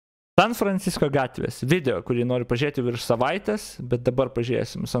San Francisko gatvės. Video, kurį noriu pažiūrėti virš savaitės, bet dabar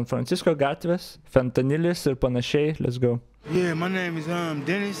pažiūrėsim. San Francisko gatvės, fentanilis ir panašiai. Let's go. Yeah, my name is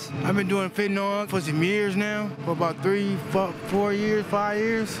Dennis. I've been doing fentanyl for some years now, for about 3, 4 years, 5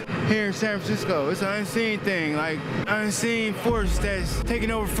 years here in San Francisco. It's an unseen thing, like unseen force that's taking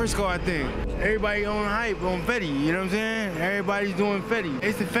over Frisco, I think. Everybody on hype, on Fetty, you know what I'm saying? Everybody's doing Fetty.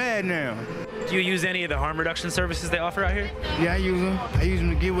 It's a fad now. Do you use any of the harm reduction services they offer out here? Yeah, I use them. I use them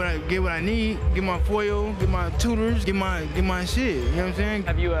to get what I need, get my foil, get my tutors, get my shit. You know what I'm saying?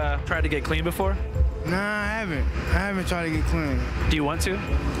 Have you tried to get clean before? Nah, I haven't. I haven't tried to get clean. Do you want to?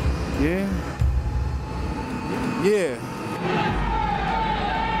 Yeah. Yeah.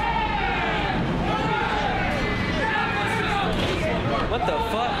 What the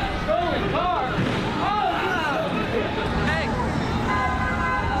fuck?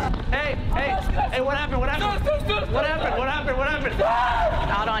 Hey, what happened? What happened? What happened? What happened? What happened?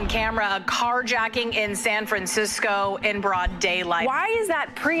 Not on camera, a carjacking in San Francisco in broad daylight. Why is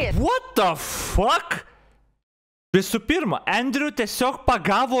that Prius? What the fuck? Visų pirma, Andrew tiesiog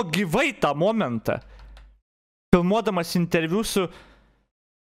pagavo gyvai tą momentą. Filmuodamas interviu su...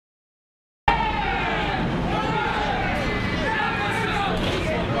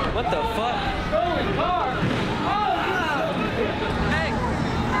 What the fuck?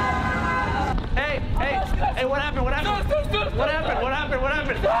 Hey, what happened? What happened? What happened? What happened? What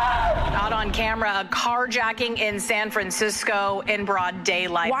happened? Not on camera, a carjacking in San Francisco in broad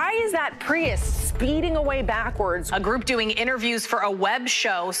daylight. Why is that Prius speeding away backwards? A group doing interviews for a web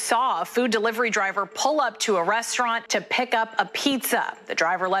show saw a food delivery driver pull up to a restaurant to pick up a pizza. The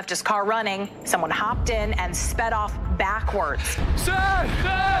driver left his car running. Someone hopped in and sped off backwards. Sir!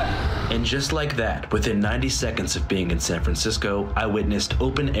 And just like that, within 90 seconds of being in San Francisco, I witnessed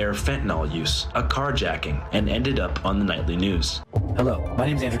open-air fentanyl use, a carjacking, and ended up on the nightly news. Hello, my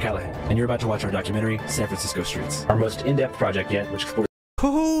name is Andrew Callahan, and you're about to watch our documentary, San Francisco Streets, our most in-depth project yet, which explores...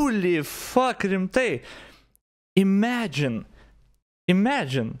 Holy fuck, rimtai. Imagine.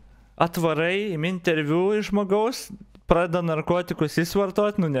 Atvarai, imi interviu iš žmogaus, pradeda narkotikus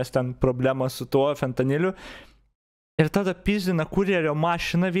įsvartot, nes ten problema su tuo fentaniliu. Ir tada pizdina kurjerio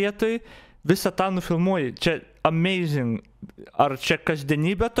mašiną vietoj, visą tą nufilmuoji. Čia amazing. Ar čia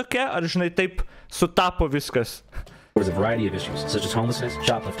kasdienybė tokia, ar žinai taip sutapo viskas? There's a variety of issues, such as homelessness,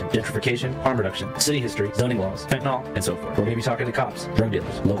 shoplifting, gentrification, harm reduction, city history, zoning laws, fentanyl, and so forth. We're going to be talking to cops, drug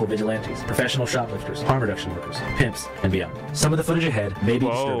dealers, local vigilantes, professional shoplifters, harm reduction workers, pimps, and beyond. Some of the footage ahead may be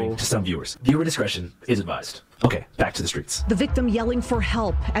disturbing to some viewers. Viewer discretion is advised. Okay, back to the streets. The victim yelling for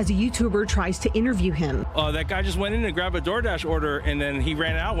help as a YouTuber tries to interview him. That guy just went in and grabbed a DoorDash order, and then he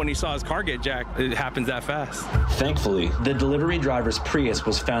ran out when he saw his car get jacked. It happens that fast. Thankfully, the delivery driver's Prius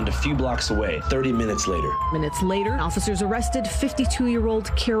was found a few blocks away 30 minutes later. Minutes later, officers arrested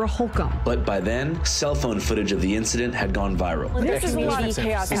 52-year-old Kara Holcomb. But by then, cell phone footage of the incident had gone viral. Well, this is a lot of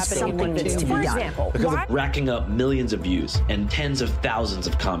chaos happening in one video. For example, racking up millions of views and tens of thousands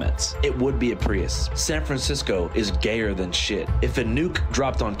of comments. It would be a Prius. San Francisco is gayer than shit. If a nuke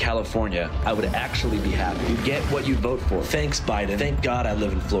dropped on California, I would actually be happy. You get what you vote for. Thanks, Biden. Thank God I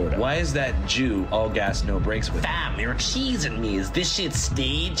live in Florida. Why is that Jew all gas, no brakes with? Bam, you're cheesing me. Is this shit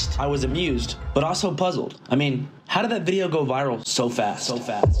staged? I was amused, but also puzzled. I mean, how did that video go viral so fast?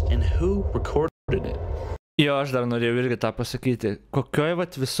 And who recorded it? Jo, aš dar norėjau irgi tą pasakyti. Kokioje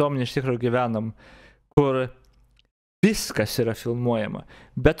vat visuomenė iš tikrųjų gyvenam, kur viskas yra filmuojama.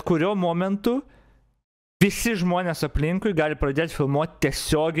 Bet kurio momentu visi žmonės aplinkui gali pradėti filmuoti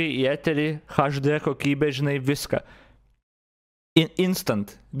tiesiogiai į eterį, HD kokybę, žinai, viską.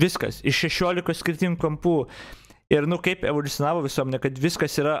 Instant, viskas, iš 16 skirtingų kampų. Ir, kaip evoliucionavo visuomenė, kad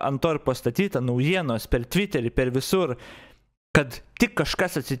viskas yra ant to ir pastatyta, naujienos, per Twitterį, per visur, kad tik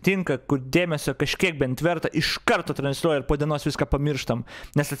kažkas atsitinka, kur dėmesio kažkiek bent verta, iš karto transliuoja ir po dienos viską pamirštam,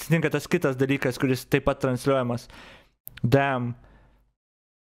 nes atsitinka tas kitas dalykas, kuris taip pat transliuojamas. Damn.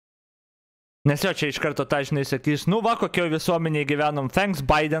 Nes jo čia iš karto tą, žinai, sakys, va, kokio visuomenėje gyvenom, thanks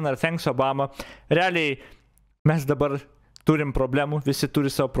Biden ar thanks Obama. Realiai mes dabar turim problemų, visi turi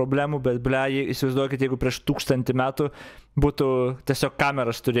savo problemų, bet įsivaizduokit, jeigu prieš 1000 metų būtų tiesiog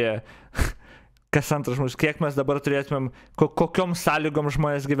kameras turėję. Kas antras žmogus, kiek mes dabar turėtumėm, kokiom sąlygom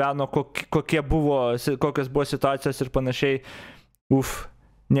žmonės gyveno, kokios buvo situacijos ir panašiai.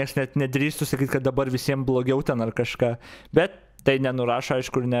 Niekas net nedrįstų sakyti, kad dabar visiems blogiau ten ar kažką. Bet tai nenurašo,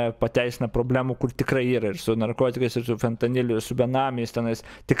 aišku, ir nepateisina problemų, kur tikrai yra. Ir su narkotikais, ir su fentaniliu, ir su benamiais tenais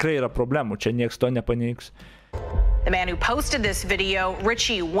tikrai yra problemų. Čia niekas to nepaneigs. The man who posted this video,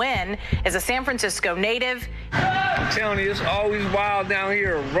 Richie Wynn, is a San Francisco native. I'm telling you, it's always wild down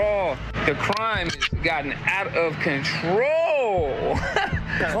here, raw. The crime has gotten out of control.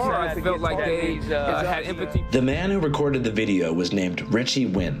 I felt like they had empathy. The man who recorded the video was named Richie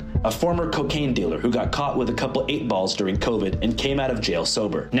Wynn, a former cocaine dealer who got caught with a couple 8-balls during COVID and came out of jail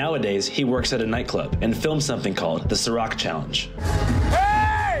sober. Nowadays, he works at a nightclub and films something called the Ciroc Challenge.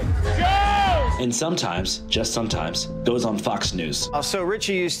 And sometimes, just sometimes, goes on Fox News. So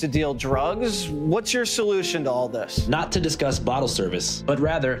Richie used to deal drugs. What's your solution to all this? Not to discuss bottle service, but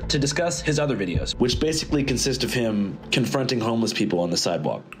rather to discuss his other videos, which basically consist of him confronting homeless people on the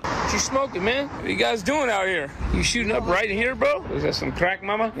sidewalk. What you smoking, man? What you guys doing out here? You shooting up right here, bro? Is that some crack,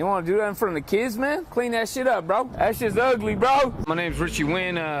 mama? You want to do that in front of the kids, man? Clean that shit up, bro. That shit's ugly, bro. My name's Richie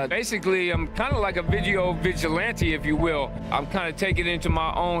Wynn. Basically, I'm kind of like a video vigilante, if you will. I'm kind of taking it into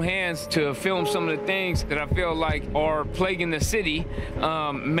my own hands to film some of the things that I feel like are plaguing the city,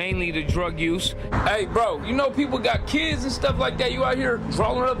 mainly the drug use. Hey, bro, you know people got kids and stuff like that. You out here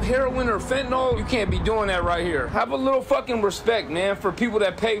rolling up heroin or fentanyl? You can't be doing that right here. Have a little fucking respect, man, for people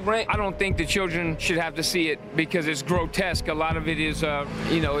that pay rent. I don't think the children should have to see it because it's grotesque. A lot of it is,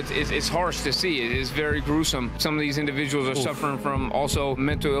 you know, it's harsh to see. It is very gruesome. Some of these individuals are suffering from also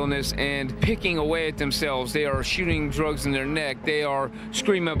mental illness and picking away at themselves. They are shooting drugs in their neck. They are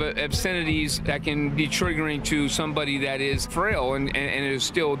screaming about obscenities that can be triggering to somebody that is frail and is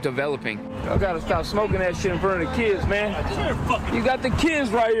still developing. I gotta stop smoking that shit in front of the kids, man. You got the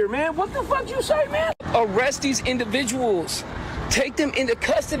kids right here, man. What the fuck you say, man? Arrest these individuals. Take them into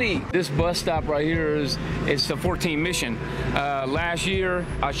custody. This bus stop right here is a 14 mission. Last year,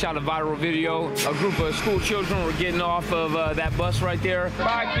 I shot a viral video. A group of school children were getting off of that bus right there.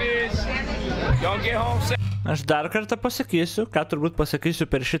 Bye, kids. Y'all get home safe. Aš dar kartą pasakysiu, ką turbūt pasakysiu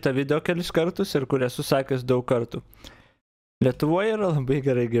per šitą video kelis kartus ir kur esu sakęs daug kartų. Lietuvoje yra labai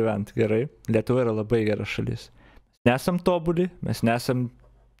gerai gyventi, gerai. Lietuva yra labai gera šalis. Nesam tobuli, mes nesam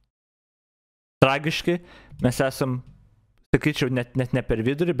tragiški, mes esam, sakyčiau, net ne per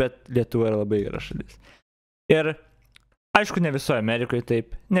vidurį, bet Lietuva yra labai gera šalis. Ir aišku, ne visoje Amerikoje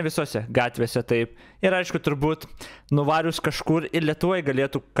taip, ne visose gatvėse taip. Ir aišku, turbūt nuvarius kažkur ir Lietuvoje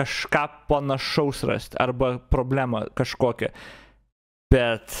galėtų kažką panašaus rasti, arba problemą kažkokią.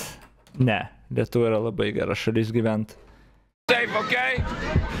 Bet ne, Lietuva yra labai gera šalis gyventi. Safe, okay?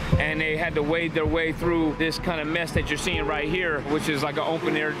 And they had to wade their way through this kind of mess that you're seeing right here, which is like an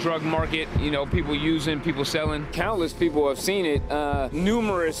open-air drug market. You know, people using, people selling. Countless people have seen it.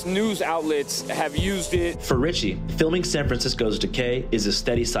 Numerous news outlets have used it. For Richie, filming San Francisco's decay is a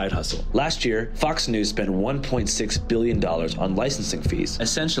steady side hustle. Last year, Fox News spent $1.6 billion on licensing fees.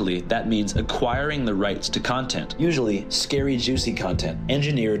 Essentially, that means acquiring the rights to content, usually scary, juicy content,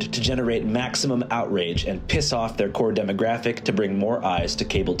 engineered to generate maximum outrage and piss off their core demographic to bring more eyes to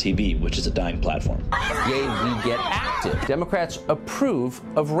cable TV, which is a dying platform. Yay, we get active. Democrats approve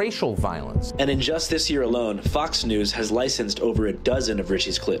of racial violence. And in just this year alone, Fox News has licensed over a dozen of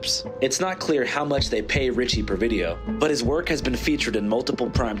Richie's clips. It's not clear how much they pay Richie per video, but his work has been featured in multiple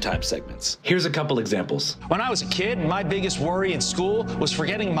primetime segments. Here's a couple examples. When I was a kid, my biggest worry in school was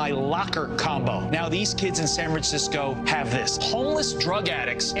forgetting my locker combo. Now these kids in San Francisco have this. Homeless drug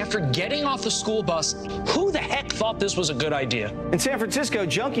addicts, after getting off the school bus, who the heck thought this was a good idea? In San Francisco,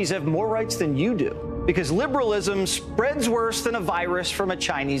 junkies have more rights than you do because liberalism spreads worse than a virus from a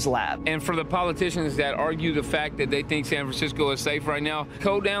Chinese lab. And for the politicians that argue the fact that they think San Francisco is safe right now,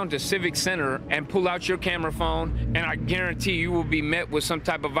 go down to Civic Center and pull out your camera phone, and I guarantee you will be met with some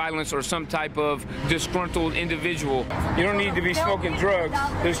type of violence or some type of disgruntled individual. You don't need to be smoking drugs.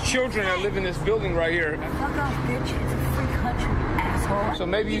 There's children that live in this building right here. Fuck off, bitch. It's a free country, asshole. So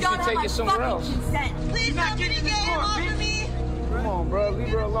maybe you should take it somewhere else. Please stop getting me off of me. Come on, bro. Leave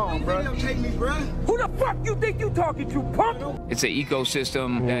her alone, bro. Take me, bro. Who the fuck you think you talking to, punk? It's an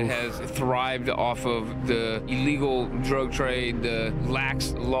ecosystem that has thrived off of the illegal drug trade, the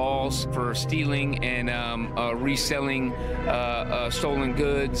lax laws for stealing and reselling stolen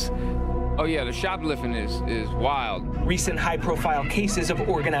goods. Oh yeah, the shoplifting is wild. Recent high-profile cases of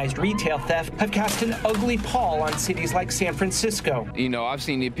organized retail theft have cast an ugly pall on cities like San Francisco. You know, I've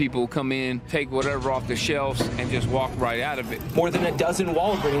seen the people come in, take whatever off the shelves, and just walk right out of it. More than a dozen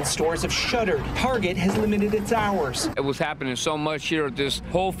Walgreens stores have shuttered. Target has limited its hours. It was happening so much here at this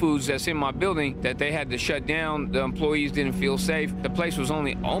Whole Foods that's in my building that they had to shut down. The employees didn't feel safe. The place was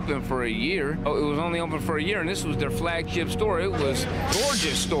only open for a year. Oh, it was only open for a year, and this was their flagship store. It was a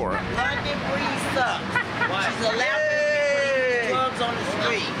gorgeous store. London breeze up. She's allowed to drugs on the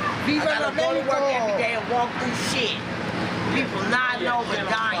street. I gotta go to work every day and walk through shit. People nodding over,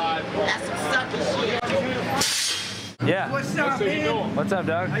 dying. That's some sucker shit. Yeah. What's up, man? What's up,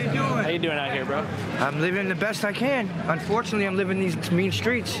 dog? How you doing? How you doing out here, bro? I'm living the best I can. Unfortunately, I'm living these mean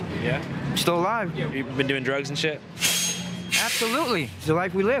streets. Yeah? Still alive. You've been doing drugs and shit? Absolutely. It's the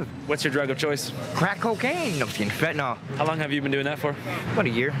life we live. What's your drug of choice? Crack cocaine. No, I'm kidding. Fentanyl. How long have you been doing that for? About a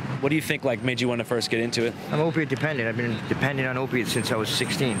year. What do you think like made you want to first get into it? I'm opiate dependent. I've been dependent on opiates since I was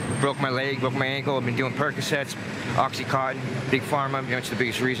 16. Broke my leg, broke my ankle. I've been doing Percocets, Oxycontin, Big Pharma. You know, it's the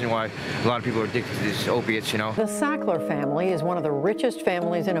biggest reason why a lot of people are addicted to these opiates, you know. The Sackler family is one of the richest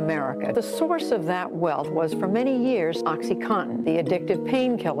families in America. The source of that wealth was for many years Oxycontin, the addictive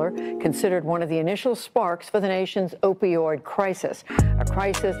painkiller considered one of the initial sparks for the nation's opioid crisis, a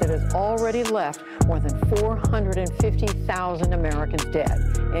crisis that has already left more than 450,000 Americans dead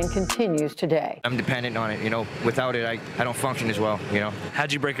and continues today. I'm dependent on it, you know. Without it, I don't function as well, you know.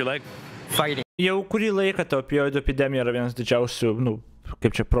 How'd you break your leg? Fighting. Jau kurį laiką ta opioidų epidemija yra vienas didžiausių,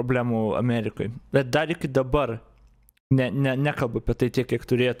 kaip čia, problemų Amerikoje. Bet dar iki dabar nekalbu apie tai tiek, kiek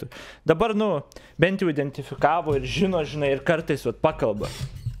turėtų. Dabar, bent jau identifikavo ir žino, ir kartais pakalba.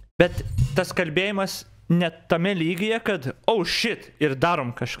 Bet tas kalbėjimas net tame lygyje, kad, oh shit, ir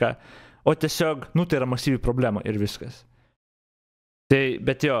darom kažką. O tiesiog, tai yra masyvi problema ir viskas. Tai,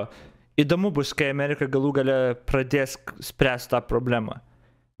 bet jo, įdomu bus, kai Amerika galų gale pradės spręsti tą problemą.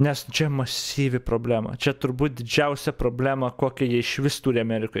 Nes čia masyvi problema. Čia turbūt didžiausia problema, kokią jie iš vis turi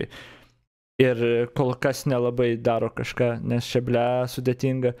Amerikai. Ir kol kas nelabai daro kažką, nes čia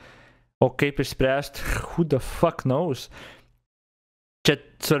sudėtinga. O kaip išspręsti? Who the fuck knows? Čia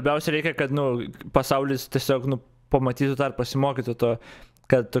svarbiausia reikia, kad pasaulis tiesiog pamatytų tą ir pasimokytų to,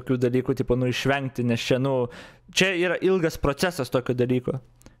 kad tokių dalykų išvengti, nes čia yra ilgas procesas tokio dalyko.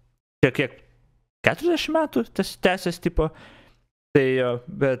 Čia kiek 40 metų tas tęsės tipo. Tai jo,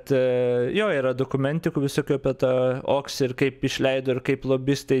 bet jo, yra dokumentikų visokių apie tą OX ir kaip išleido ir kaip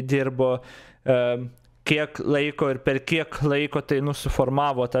lobistai dirbo, kiek laiko ir per kiek laiko tai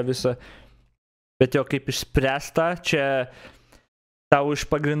suformavo tą visą. Bet jo, kaip išspręsta, čia tau iš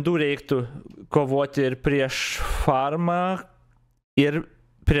pagrindų reiktų kovoti ir prieš farmą, ir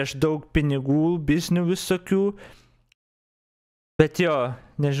prieš daug pinigų, biznių visokių. Bet jo,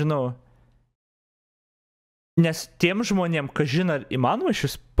 nežinau. Nes tiem žmonėm, kažin ar įmanoma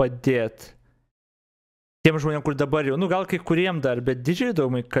šis padėti, tiem žmonėm, kur dabar jau, gal kai kuriem dar, bet didžiai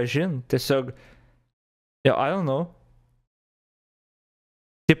daugumai, kažin, tiesiog, I don't know.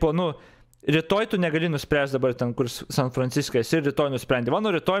 Tipo, rytoj tu negali nuspręsti dabar ten, kur San Franciskas, ir rytoj nusprendė,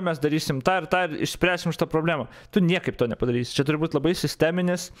 rytoj mes darysim tą ir išspręsim šitą problemą. Tu niekaip to nepadarysi. Čia turi būti labai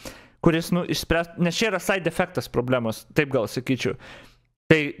sisteminis, kuris, išspręs, nes čia yra side effectas problemos, taip gal sakyčiau.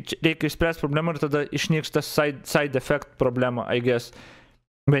 Tai reikia išspręsti problemą ir tada išnyks tas side effect problema, I guess.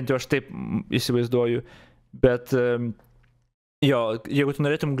 Bent jau aš taip įsivaizduoju. Bet jo, jeigu tu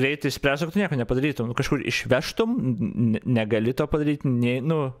norėtum greitai išspręsti, tu nieko nepadarytum. Kažkur išvežtum, negali to padaryti,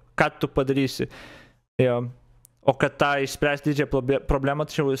 ką tu padarysi. Jo. O kad tą išspręsti didžiąją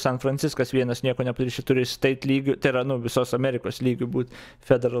problemą, tačiau San Franciskas vienas nieko nepadarys, turi state lygių, tai yra visos Amerikos lygių būt,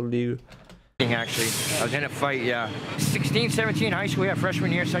 federal lygių. Actually, I was in a fight, 16, 17, high school,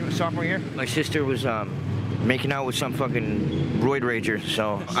 freshman year, sophomore year. My sister was making out with some fucking roid rager,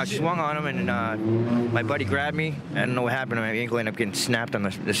 so I swung on him and my buddy grabbed me. I don't know what happened, my ankle ended up getting snapped on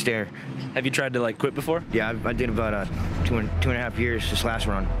the stair. Have you tried to quit before? Yeah, I did about 2.5 years this last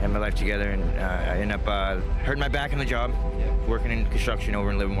run, had my life together, and I ended up hurting my back in the job, working in construction over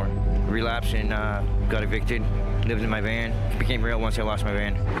in Livermore. Relapsed and got evicted. Lived in my van. It became real once I lost my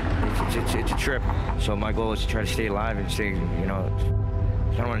van. It's a trip. So my goal is to try to stay alive and stay,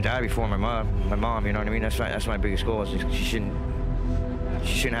 I don't want to die before my mom, you know what I mean? That's my biggest goal. Is she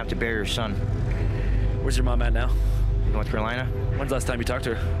shouldn't have to bury her son. Where's your mom at now? North Carolina. When's the last time you talked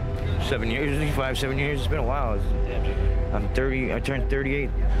to her? 7 years, 5, 7 years. It's been a while. I'm 30. I turned 38.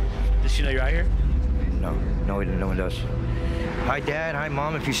 Does she know you're out here? No one does. Hi, Dad. Hi,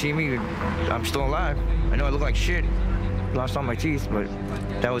 Mom. If you see me, I'm still alive. I know I look like shit. Lost all my teeth, but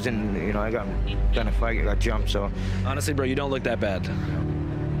that was in, I got done a fight. I got jumped, so. Honestly, bro, you don't look that bad.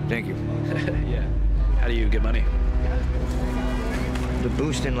 Thank you. Yeah. How do you get money? The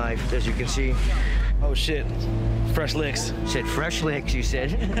boost in life, as you can see. Oh, shit. Fresh licks. Said fresh licks, you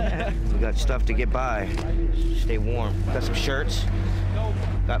said. We got stuff to get by. Stay warm. Got some shirts.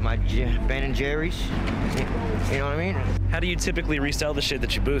 Got my Ben & Jerry's. You know what I mean? How do you typically resell the shit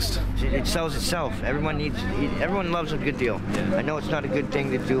that you boost? It sells itself. Everyone loves a good deal. Yeah. I know it's not a good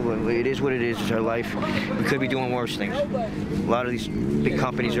thing to do, but it is what it is. It's our life. We could be doing worse things. A lot of these big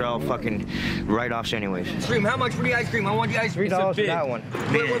companies are all fucking write-offs anyways. Ice cream, how much for the ice cream? I want the ice cream. $3 for that one.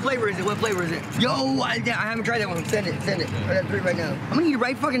 What flavor is it? What flavor is it? Yo, I haven't tried that one. Send it. I got 3 right now. I'm gonna eat it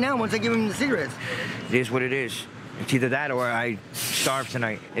right fucking now once I give him the cigarettes. It is what it is. It's either that or I starve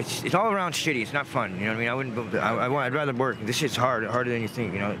tonight. It's all around shitty. It's not fun. You know what I mean? I'd rather work. This shit's harder than you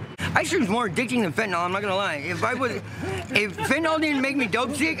think. Ice cream's more addicting than fentanyl, I'm not gonna lie. If fentanyl didn't make me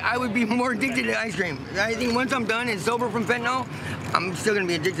dope sick, I would be more addicted to ice cream. I think once I'm done and sober from fentanyl, I'm still gonna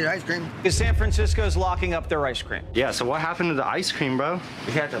be addicted to ice cream. Because San Francisco's locking up their ice cream. Yeah, so what happened to the ice cream, bro?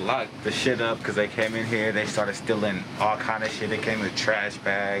 We had to lock the shit up because they came in here, they started stealing all kind of shit. They came with trash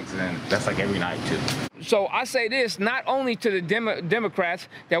bags, and that's like every night too. So I say this not only to the Democrats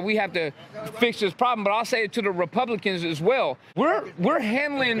that we have to fix this problem, but I'll say it to the Republicans as well. We're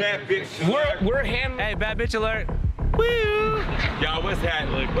handling. We're handling. Hey, bad bitch alert. Woo! Y'all, what's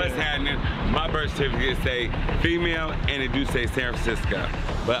happening? My birth certificate say female, and it do say San Francisco,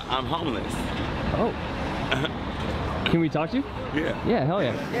 but I'm homeless. Oh. Can we talk to you? Yeah. Yeah, hell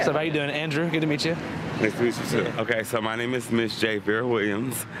yeah. So how you doing, Andrew? Good to meet you. Nice to meet you too. Okay, so my name is Miss J. Vera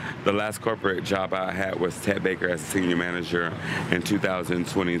Williams. The last corporate job I had was Ted Baker as senior manager in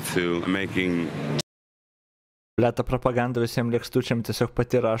 2022, making. Lėta propaganda visiems lėkstučiam tiesiog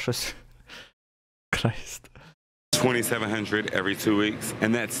pati rašosi. Christ. $2,700 every 2 weeks,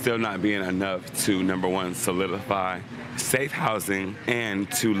 and that's still not being enough to, number one, solidify safe housing and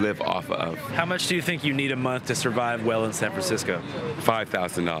to live off of. How much do you think you need a month to survive well in San Francisco?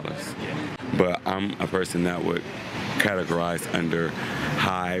 $5,000. But I'm a person that would categorize under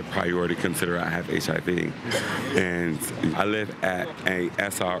high priority considering I have HIV. And I live at a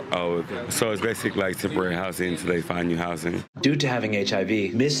SRO, so it's basically like temporary housing until they find new housing. Due to having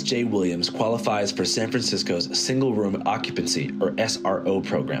HIV, Miss J. Williams qualifies for San Francisco's Single Room Occupancy, or SRO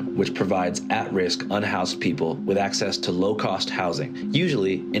program, which provides at-risk, unhoused people with access to low-cost housing,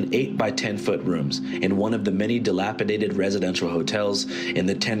 usually in 8 by 10-foot rooms in one of the many dilapidated residential hotels in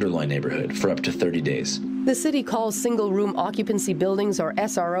the Tenderloin neighborhood for up to 30 days. The city calls single-room occupancy buildings, or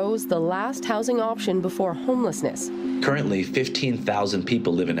SROs, the last housing option before homelessness. Currently, 15,000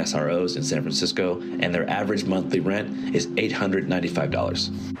 people live in SROs in San Francisco, and their average monthly rent is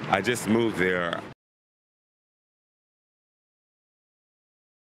 $895. I just moved there.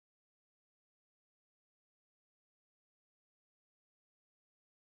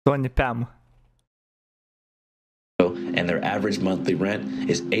 Tony Pam. And their average monthly rent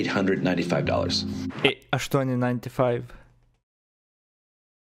is $895. $895.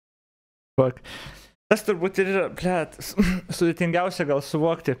 Fuck. Tas turbūt ir yra, blėt, sudėtingiausia gal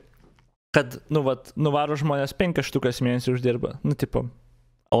suvokti, kad, nuvaro žmonės 5 štukas mėnesį uždirba. Tipo,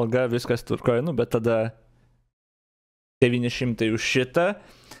 alga, viskas turkoja, bet tada 900 už šitą,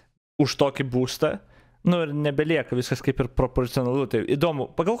 už tokį būstą, ir nebelieka, viskas kaip ir proporcionalu. Tai įdomu,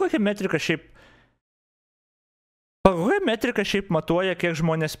 pagal kokią metriką šiaip matuoja, kiek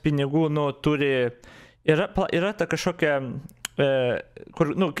žmonės pinigų, turi, yra ta kažkokia, kur,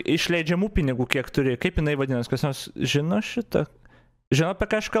 išleidžiamų pinigų, kiek turi, kaip jinai vadinasi, kas nors žino šitą, žino apie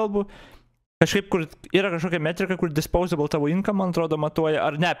ką aš kalbu, kažkaip, kur yra kažkokia metrika, kur disposable tavo income, man atrodo, matuoja,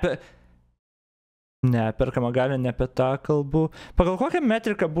 ar neperkama gali, ne apie tą kalbu, pagal kokią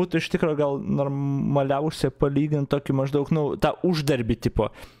metriką būtų iš tikrųjų gal normaliausia palyginti tokį maždaug, tą uždarbį tipo.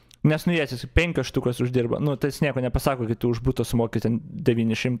 Nes jėsis 5 štukas uždirba, tai jis nieko nepasako, kai tu už butą sumoki ten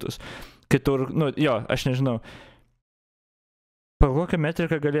 900. Kitur, aš nežinau. Pagal kokią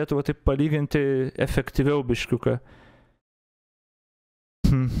metriką galėtų taip palyginti efektyviau biškiuką?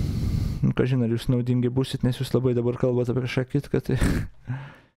 Kažin, ar jūs naudingi būsit, nes jūs labai dabar kalbate apie kažką kitką, tai...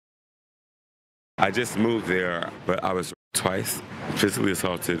 I just moved there, but I was twice physically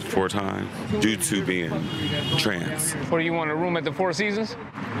assaulted 4 times due to being trans. What do you want, a room at the Four Seasons?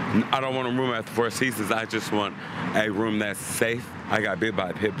 I don't want a room at the Four Seasons. I just want a room that's safe. I got bit by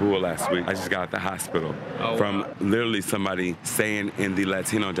a pit bull last week. I just got out the hospital from literally somebody saying in the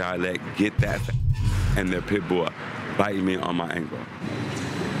Latino dialect, "Get that," and their pit bull biting me on my ankle.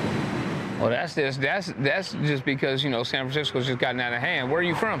 Well, that's just because, San Francisco's just gotten out of hand. Where are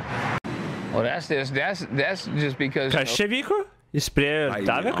you from? Well, that's just because... Kas čia vyko? Jis priejo ir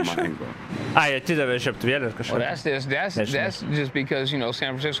davė kažką? Atidavė žiaptvėlį ir kažką. Well, that's just because,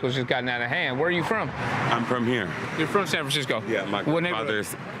 San Francisco's just gotten out of hand. Where are you from? I'm from here. You're from San Francisco? Yeah, my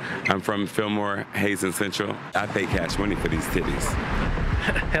father's... I'm from Fillmore, Hazen Central. I pay cash money for these titties.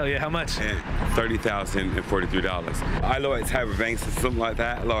 Hell yeah, how much? $30,000 and $43. I Lloyd's Harvard Banks or something like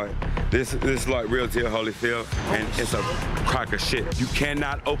that. Lloyd, this is like real deal Holyfield, and it's a crock of shit. You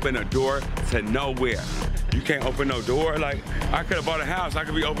cannot open a door to nowhere. You can't open no door. Like, I could have bought a house. I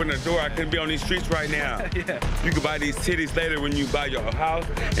could be opening a door. I couldn't be on these streets right now. Yeah. You could buy these titties later when you buy your house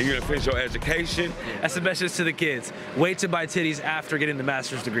and you're gonna finish your education. That's the message to the kids. Wait to buy titties after getting the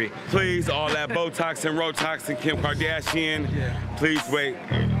master's degree. Please, all that Botox and Rotox and Kim Kardashian, please wait.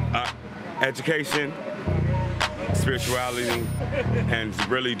 Education. spirituality and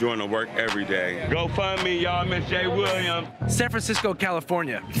really doing the work every day. Go fund me, y'all, Miss J. Williams. San Francisco,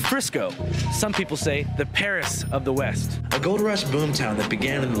 California. Frisco. Some people say the Paris of the West. A gold rush boomtown that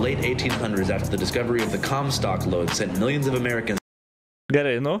began in the late 1800s after the discovery of the Comstock lode sent millions of Americans.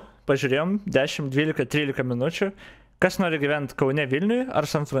 Gerai, nu, pažiūrėjom 10, 12, 13 minučių. Kas nori gyventi Kaune, Vilniuje ar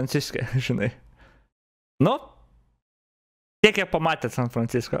San Franciske, žinai? Nu, tiek kiek pamatėt San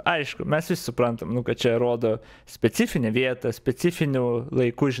Francisko, aišku, mes visi suprantam, nu, kad čia rodo specifinę vietą, specifinių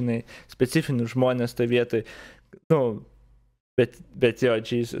laikų, žinai, specifinių žmonės toj vietoj. Nu, bet jo,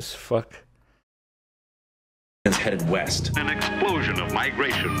 Jesus, fuck. Headed west. An explosion of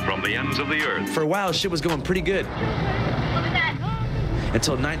migration from the ends of the earth. For a while, shit was going pretty good.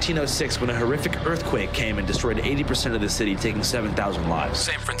 Until 1906, when a horrific earthquake came and destroyed 80% of the city, taking 7,000 lives.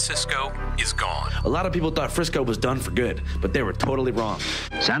 San Francisco is gone. A lot of people thought Frisco was done for good, but they were totally wrong.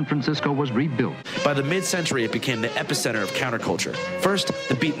 San Francisco was rebuilt. By the mid-century, it became the epicenter of counterculture. First,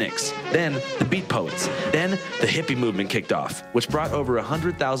 the beatniks, then the beat poets, then the hippie movement kicked off, which brought over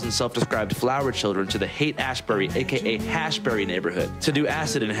 100,000 self-described flower children to the Haight-Ashbury, aka Hashbury neighborhood, to do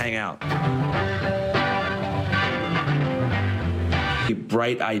acid and hang out. A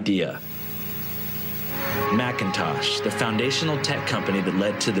bright idea. Macintosh, the foundational tech company that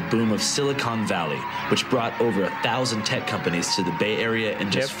led to the boom of Silicon Valley, which brought over 1,000 tech companies to the Bay Area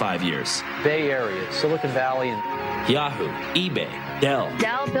in just 5 years. Bay Area, Silicon Valley, and Yahoo, eBay, Dell.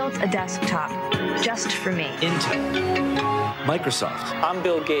 Dell built a desktop just for me. Intel. Microsoft. I'm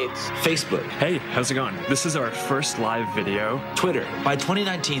Bill Gates. Facebook. Hey, how's it going? This is our first live video. Twitter. By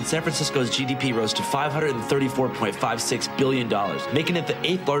 2019, San Francisco's GDP rose to $534.56 billion, making it the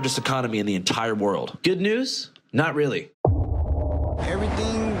 8th largest economy in the entire world. Good news? Not really.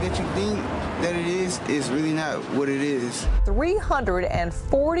 Everything that you think that it is really not what it is.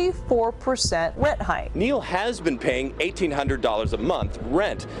 344% rent hike. Neil has been paying $1,800 a month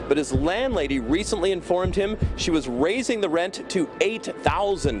rent, but his landlady recently informed him she was raising the rent to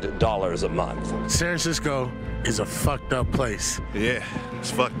 $8,000 a month. San Francisco is a fucked up place. Yeah,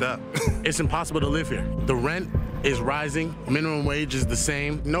 it's fucked up. It's impossible to live here. The rent is rising. Minimum wage is the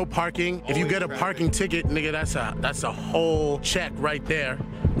same. No parking. If you get a parking ticket, nigga, that's a whole check right there.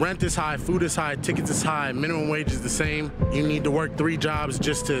 Rent is high, food is high, tickets is high, minimum wage is the same. You need to work 3 jobs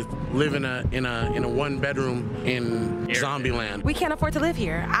just to live in a 1-bedroom in Zombieland. We can't afford to live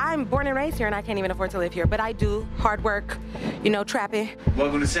here. I'm born and raised here and I can't even afford to live here, but I do hard work, you know, trapping.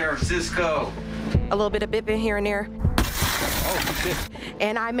 Welcome to San Francisco. A little bit of bipping here and there. Oh, shit.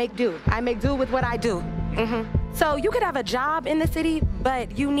 And I make do. I make do with what I do. So you could have a job in the city,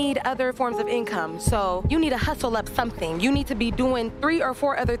 but you need other forms of income. So you need to hustle up something. You need to be doing 3 or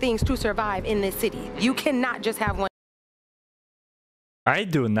 4 other things to survive in this city. You cannot just have one. I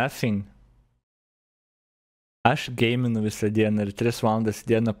do nothing. Aš gaminu visą dieną ir 3 valandas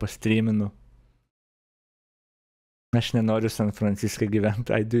dieną pastreaminu. Aš nenoriu San Franciske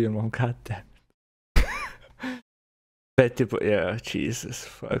gyventi. I do your mom got that. Bet, tipo, yeah, Jesus,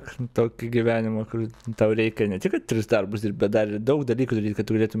 fuck, tokį gyvenimą, kur tau reikia ne tik 3 darbus dirbti, bet dar ir daug dalykų daryti, kad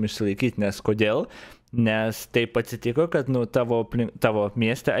tu galėtum išsilaikyti, nes kodėl? Nes taip atsitiko, kad, nu, tavo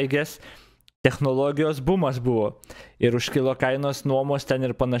mieste, I guess, technologijos bumas buvo ir užkilo kainos nuomos ten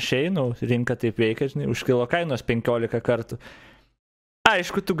ir panašiai, nu, rinka taip veikia, žinai, užkilo kainos 15 kartų.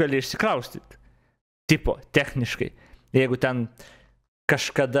 Aišku, tu gali išsikraustyti, tipo, techniškai, jeigu ten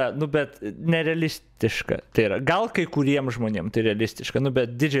kažkada, nu, bet nerealistiška. Tai yra, gal kai kuriems žmonėms tai realistiška, nu,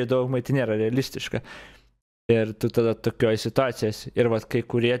 bet didžiai daugumai tai nėra realistiška. Ir tu tada tokioje situacijose. Ir vat kai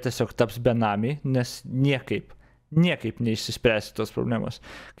kurie tiesiog taps benamiai, nes niekaip neišsispręsi tos problemos.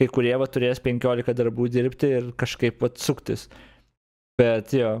 Kai kurie va turės 15 darbų dirbti ir kažkaip vat suktis.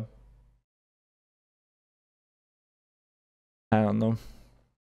 Bet jo. I don't know.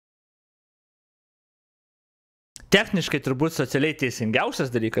 Techniškai turbūt socialiai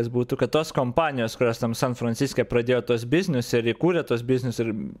teisingiausias dalykas būtų, kad tos kompanijos, kurios tam San Franciske pradėjo tos biznius ir įkūrė tos biznius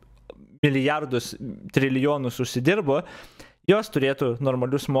ir milijardus, trilijonus užsidirbo, jos turėtų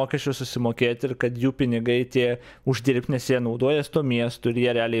normalius mokesčius susimokėti ir kad jų pinigai tie uždirbti, nes jie naudojas to miestu ir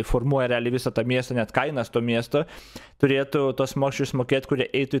jie realiai formuoja visą tą miestą, net kainas to miesto, turėtų tos mokesčius mokėti,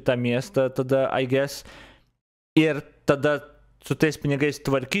 kurie eitų į tą miestą, tada, I guess, ir tada su tais pinigais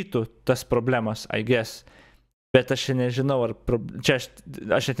tvarkytų tas problemas, I guess. Bet aš nežinau, ar aš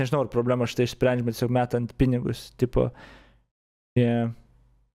net nežinau, ar problema štai išsprendžiama tiesiog metant pinigus, tipo,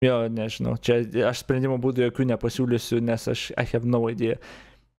 jo, nežinau, čia aš sprendimo būdų jokių nepasiūlysiu, nes I have no idea.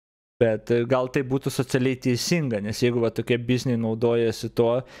 Bet gal tai būtų socialiai teisinga, nes jeigu va tokie bizniai naudojasi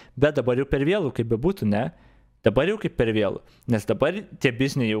to, bet dabar jau per vėlų, kaip bebūtų, ne? Dabar jau kaip per vėlų, nes dabar tie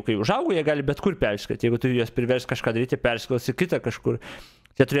bizniai jau kai užaugo, jie gali bet kur persikėti. Jeigu tu juos privers kažką daryti, persikėls į kitą kažkur.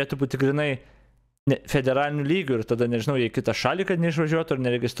 Jie turėtų būti grinai federalinių lygių ir tada, nežinau, jie kitą šalį, kad neišvažiuotų ar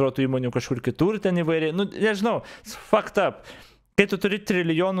neregistruotų įmonių kažkur kitur ten įvairiai. Nu, nežinau, fucked up. Kai tu turi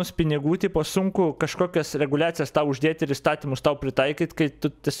trilijonus pinigų, tipo sunku kažkokias reguliacijas tau uždėti ir įstatymus tau pritaikyti, kai tu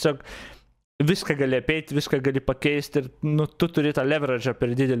tiesiog viską gali apeiti, viską gali pakeisti ir nu, tu turi tą leverage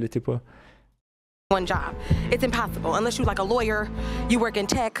per didelį tipo. One job. It's impossible unless you're like a lawyer, you work in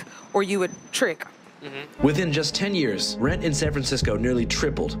tech, or you would trick. Within just 10 years, rent in San Francisco nearly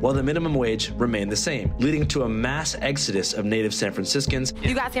tripled, while the minimum wage remained the same, leading to a mass exodus of native San Franciscans.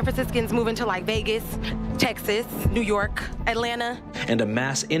 You got San Franciscans moving to like Vegas, Texas, New York, Atlanta. And a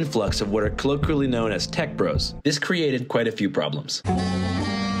mass influx of what are colloquially known as tech bros. This created quite a few problems.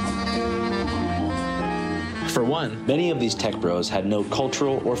 For one, many of these tech bros had no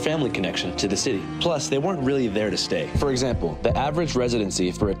cultural or family connection to the city. Plus, they weren't really there to stay. For example, the average residency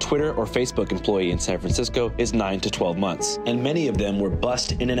for a Twitter or Facebook employee in San Francisco is 9 to 12 months, and many of them were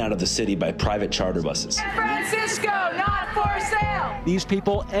bussed in and out of the city by private charter buses. San Francisco, not for sale! These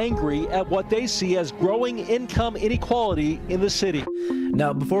people angry at what they see as growing income inequality in the city.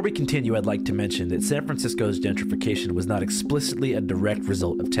 Now, before we continue, I'd like to mention that San Francisco's gentrification was not explicitly a direct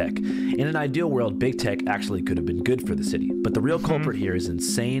result of tech. In an ideal world, big tech actually could have been good for the city, but the real culprit here is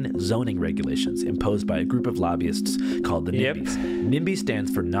insane zoning regulations imposed by a group of lobbyists called the NIMBYs. NIMBY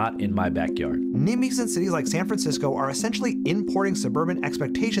stands for Not in My Backyard. NIMBYs in cities like San Francisco are essentially importing suburban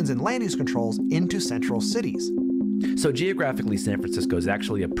expectations and land use controls into central cities. So geographically, San Francisco is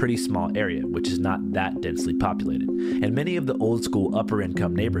actually a pretty small area, which is not that densely populated. And many of the old school upper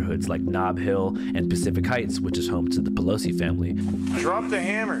income neighborhoods like Nob Hill and Pacific Heights, which is home to the Pelosi family, Drop the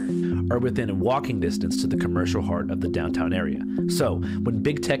hammer, are within walking distance to the commercial heart of the downtown area. So when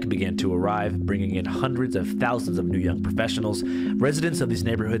big tech began to arrive, bringing in hundreds of thousands of new young professionals, residents of these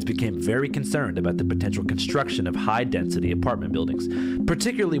neighborhoods became very concerned about the potential construction of high density apartment buildings,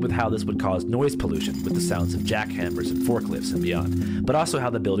 particularly with how this would cause noise pollution with the sounds of jackhammers and forklifts and beyond, but also how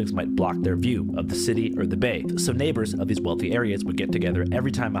the buildings might block their view of the city or the bay. So neighbors of these wealthy areas would get together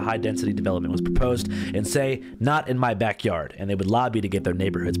every time a high-density development was proposed and say, "Not in my backyard," and they would lobby to get their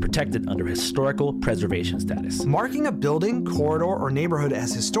neighborhoods protected under historical preservation status. Marking a building, corridor, or neighborhood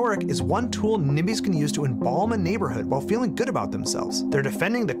as historic is one tool NIMBYs can use to embalm a neighborhood while feeling good about themselves. They're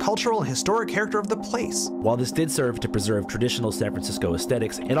defending the cultural and historic character of the place. While this did serve to preserve traditional San Francisco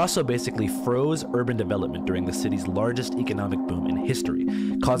aesthetics, it also basically froze urban development during the city's largest economic boom in history,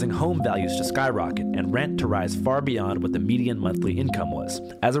 causing home values to skyrocket and rent to rise far beyond what the median monthly income was.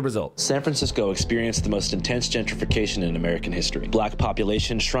 As a result, San Francisco experienced the most intense gentrification in American history. Black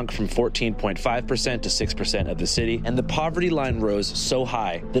population shrunk from 14.5% to 6% of the city, and the poverty line rose so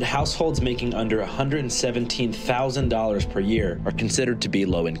high that households making under $117,000 per year are considered to be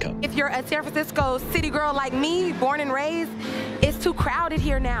low income. If you're a San Francisco city girl like me, born and raised, it's too crowded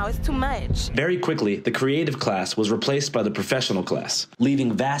here now. It's too much. Very quickly, the creative class was replaced by the professional class,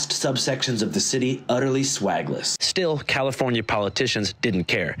 leaving vast subsections of the city utterly swagless. Still, California politicians didn't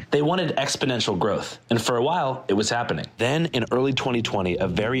care. They wanted exponential growth, and for a while, it was happening. Then, in early 2020, a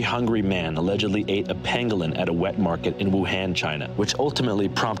very hungry man allegedly ate a pangolin at a wet market in Wuhan, China, which ultimately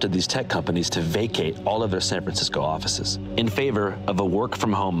prompted these tech companies to vacate all of their San Francisco offices in favor of a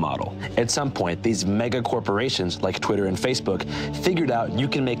work-from-home model. At some point, these mega corporations like Twitter and Facebook figured out you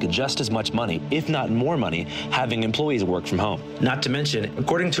can make just as much money, if not more money, having employees work from home. Not to mention,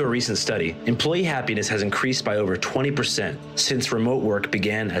 according to a recent study, employee happiness has increased by over 20% since remote work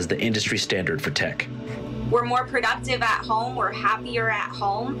began as the industry standard for tech. We're more productive at home. We're happier at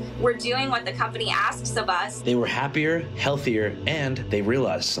home. We're doing what the company asks of us. They were happier, healthier, and they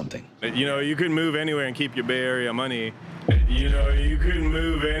realized something. You know, you could move anywhere and keep your Bay Area money. You know, you could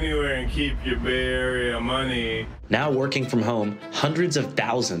move anywhere and keep your Bay Area money. Now working from home, hundreds of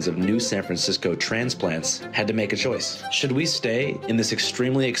thousands of new San Francisco transplants had to make a choice. Should we stay in this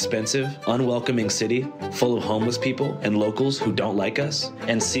extremely expensive, unwelcoming city full of homeless people and locals who don't like us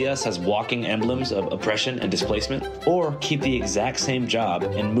and see us as walking emblems of oppression and displacement? Or keep the exact same job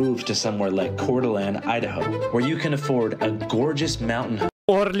and move to somewhere like Coeur d'Alene, Idaho, where you can afford a gorgeous mountain home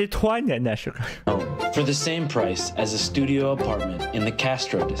for the same price as a studio apartment in the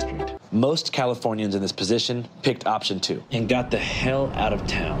Castro district. Most Californians in this position picked option 2 and got the hell out of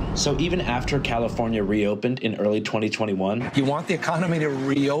town. So even after California reopened in early 2021, you want the economy to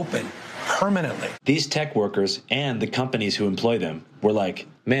reopen permanently. These tech workers and the companies who employ them were like,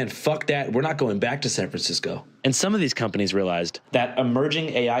 man, fuck that, we're not going back to San Francisco. And some of these companies realized that emerging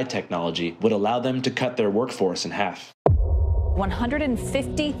AI technology would allow them to cut their workforce in half.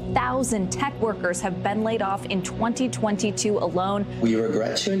 150,000 tech workers have been laid off in 2022 alone. We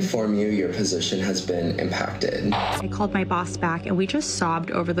regret to inform you your position has been impacted. I called my boss back and we just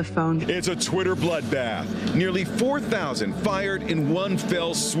sobbed over the phone. It's a Twitter bloodbath. Nearly 4,000 fired in one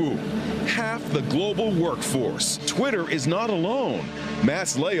fell swoop. Half the global workforce. Twitter is not alone.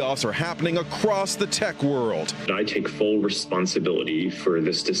 Mass layoffs are happening across the tech world. I take full responsibility for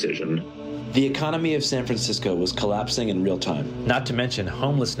this decision. The economy of San Francisco was collapsing in real time. Not to mention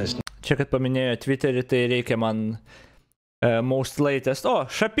homelessness. Čia, kad paminėjo Twitterį, tai reikia man most latest. Oh,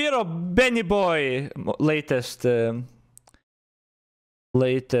 Shapiro Benny Boy latest. Reikia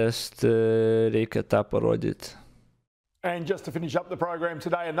tą parodyti. And just to finish up the program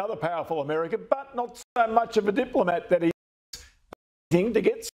today, another powerful American, but not so much of a diplomat that he's to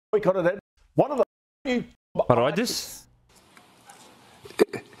get boycotted. One of the new parodis.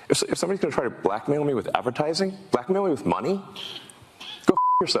 If somebody's going to try to blackmail me with advertising, blackmail me with money, go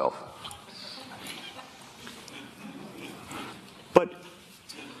yourself. But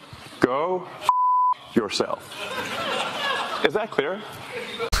go yourself. Is that clear?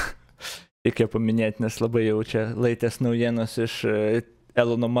 Reikia paminėti, nes labai jau čia latest naujienos iš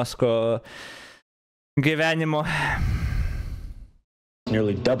Elono Musko gyvenimo.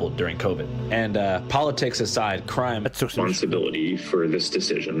 Nearly doubled during COVID. And politics aside, crime. Responsibility for this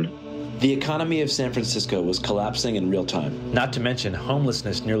decision. The economy of San Francisco was collapsing in real time. Not to mention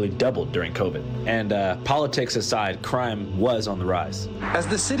homelessness nearly doubled during COVID. And politics aside, crime was on the rise. As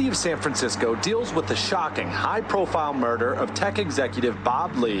the city of San Francisco deals with the shocking, high-profile murder of tech executive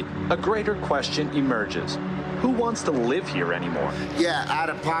Bob Lee, a greater question emerges. Who wants to live here anymore? Yeah, out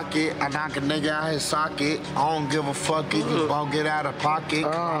of pocket. I knock a nigga out his socket. I don't give a fuck if you won't get out of pocket.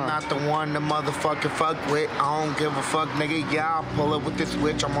 I'm not the one to motherfucking fuck with. I don't give a fuck, nigga. Yeah, I'll pull up with the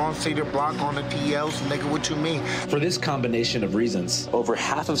switch. I'm on Cedar Block on the TLs. Nigga, what you mean? For this combination of reasons, over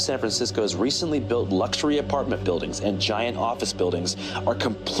half of San Francisco's recently built luxury apartment buildings and giant office buildings are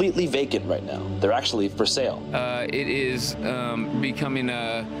completely vacant right now. They're actually for sale. It is becoming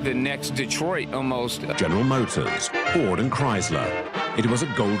the next Detroit almost. General Motors, Ford and Chrysler. It was a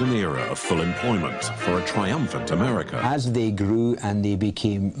golden era of full employment for a triumphant America. As they grew and they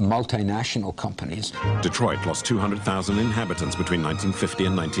became multinational companies. Detroit lost 200,000 inhabitants between 1950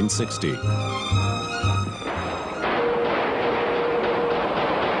 and 1960.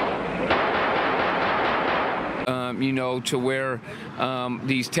 You know, to where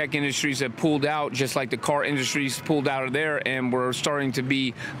these tech industries have pulled out, just like the car industries pulled out of there, and we're starting to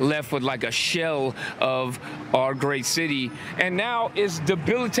be left with like a shell of our great city. And now it's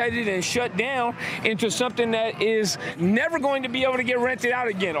debilitated and shut down into something that is never going to be able to get rented out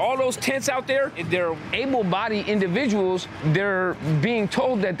again. All those tents out there, they're able-bodied individuals. They're being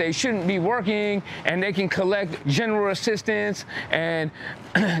told that they shouldn't be working, and they can collect general assistance, and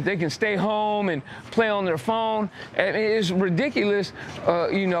they can stay home and play on their phone. I mean, it's ridiculous.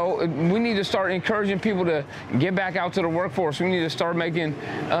 You know, we need to start encouraging people to get back out to the workforce. We need to start making,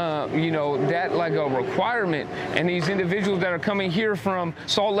 you know, that like a requirement. And these individuals that are coming here from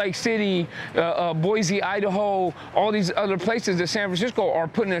Salt Lake City, Boise, Idaho, all these other places to San Francisco are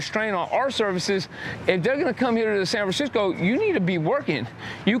putting a strain on our services. If they're going to come here to San Francisco, you need to be working.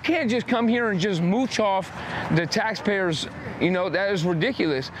 You can't just come here and just mooch off the taxpayers. You know, that is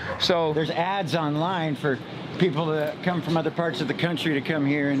ridiculous. So there's ads online for people to come from other parts of the country to come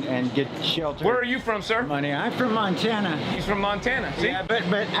here and get shelter. Where are you from, sir? Money. I'm from Montana. He's from Montana. See? Yeah, but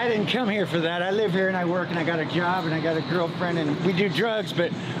I didn't come here for that. I live here and I work and I got a job and I got a girlfriend and we do drugs,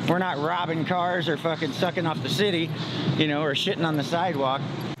 but we're not robbing cars or fucking sucking off the city, you know, or shitting on the sidewalk.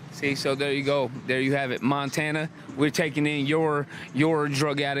 See, so there you go. There you have it. Montana, we're taking in your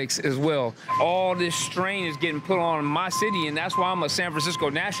drug addicts as well. All this strain is getting put on my city, and that's why I'm a San Francisco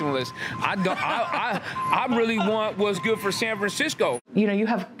nationalist. I really want what's good for San Francisco. You know, you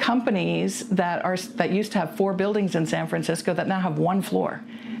have companies that used to have 4 buildings in San Francisco that now have 1 floor.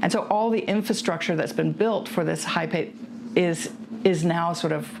 And so all the infrastructure that's been built for this high pay is now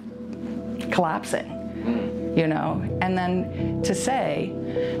sort of collapsing. You know, and then to say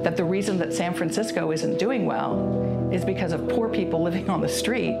that the reason that San Francisco isn't doing well is because of poor people living on the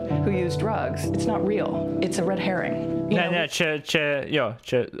street who use drugs. It's not real. It's a red herring. Ne, čia,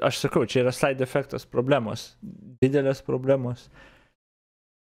 aš sakau, čia yra side effectas problemos, didelės problemos.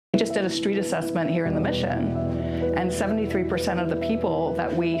 We just did a street assessment here in the Mission, And 73% of the people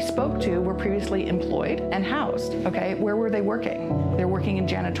that we spoke to were previously employed and housed, okay? Where were they working? They're working in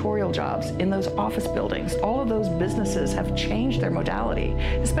janitorial jobs, in those office buildings. All of those businesses have changed their modality,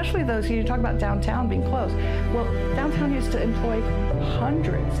 especially those, you talk about downtown being closed. Well, downtown used to employ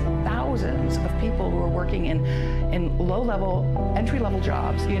hundreds, thousands of people who were working in low-level, entry-level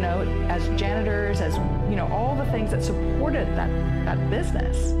jobs, you know, as janitors, as, you know, all the things that supported that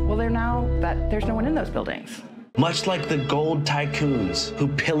business. Well, there's no one in those buildings. Much like the gold tycoons who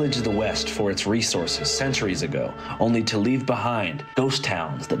pillaged the West for its resources centuries ago, only to leave behind ghost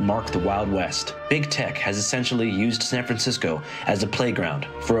towns that mark the Wild West, big tech has essentially used San Francisco as a playground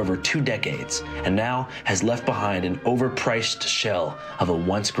for over 2 decades, and now has left behind an overpriced shell of a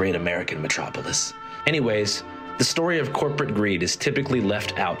once great American metropolis. Anyways, the story of corporate greed is typically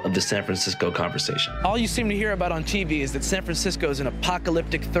left out of the San Francisco conversation. All you seem to hear about on TV is that San Francisco is an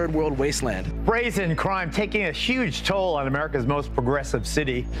apocalyptic third world wasteland. Brazen crime taking a huge toll on America's most progressive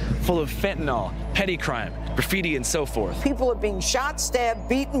city. Full of fentanyl, petty crime, graffiti, and so forth. People are being shot, stabbed,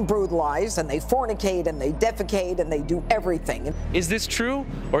 beaten, brutalized, and they fornicate and they defecate and they do everything. Is this true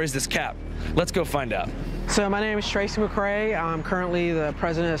or is this cap? Let's go find out. So my name is Tracy McCrae. I'm currently the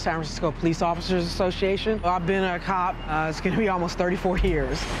president of San Francisco Police Officers Association. I've been a cop, it's going to be almost 34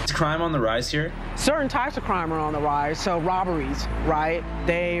 years. Is crime on the rise here? Certain types of crime are on the rise. So robberies, right?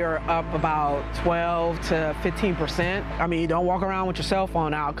 They are up about 12 to 15%. I mean, you don't walk around with your cell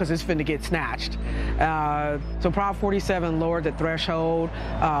phone out because it's finna get snatched. So Prop 47 lowered the threshold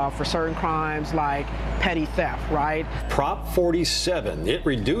for certain crimes like petty theft, right? Prop 47, it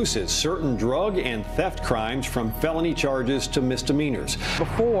reduces certain drug and theft crimes from felony charges to misdemeanors.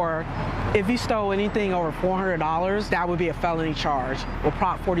 Before, if you stole anything over $400, that would be a felony charge. Well,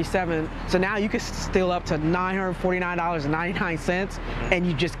 Prop 47, so now you can steal up to $949.99 and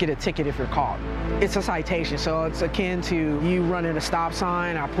you just get a ticket if you're caught. It's a citation, so it's akin to you running a stop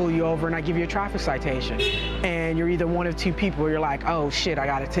sign, I pull you over and I give you a traffic citation. And you're either one of two people, you're like, oh shit, I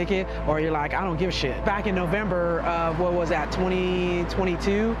got a ticket, or you're like, I don't give a shit. Back in November of, what was that,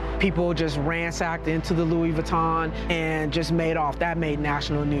 2022, people just ransacked into the Louis Vuitton and just made off. That made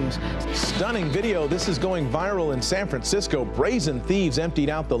national news. Stunning video. This is going viral in San Francisco. Brazen thieves emptied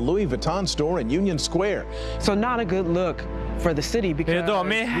out the Louis Vuitton store in Union Square. So not a good look for the city, because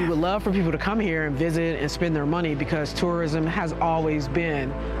we would love for people to come here and visit and spend their money, because tourism has always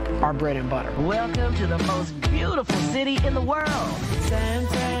been our bread and butter. Welcome to the most beautiful city in the world. San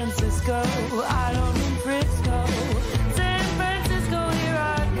Francisco, I don't mean Frisco. San Francisco, here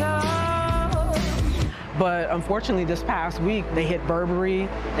I go. But unfortunately, this past week, they hit Burberry,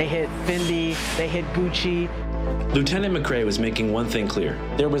 they hit Fendi, they hit Gucci. Lieutenant McCrae was making one thing clear.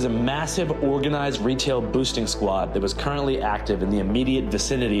 There was a massive organized retail boosting squad that was currently active in the immediate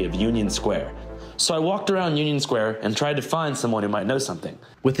vicinity of Union Square. So I walked around Union Square and tried to find someone who might know something.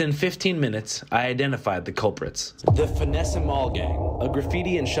 Within 15 minutes, I identified the culprits. The Finesse Mall Gang, a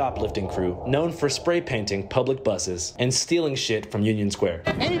graffiti and shoplifting crew known for spray painting public buses and stealing shit from Union Square.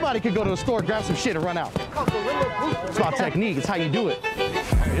 Anybody could go to the store, grab some shit, and run out. It's about technique. It's how you do it.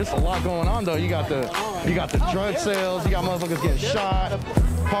 There's a lot going on though. You got the drug sales. You got motherfuckers getting shot,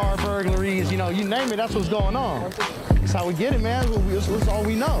 car burglaries. You know, you name it. That's what's going on. That's how we get it, man. That's all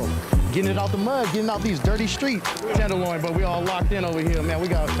we know. Getting it out the mud, getting out these dirty streets. Tenderloin, but we all locked in over here, man. We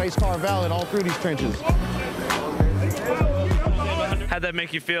got face car valid all through these trenches. How'd that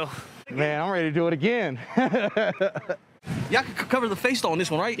make you feel? Man, I'm ready to do it again. Y'all can cover the face on this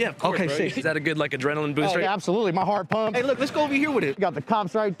one, right? Yeah, of course, okay, bro. sick. Is that a good, like, adrenaline booster? Yeah, absolutely. My heart pumped. Hey, look, let's go over here with it. You got the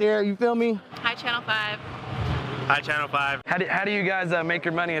cops right there, you feel me? Hi, Channel 5. Hi, Channel 5. How do you guys make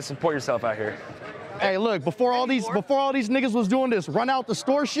your money and support yourself out here? Hey, look, before all these niggas was doing this run out the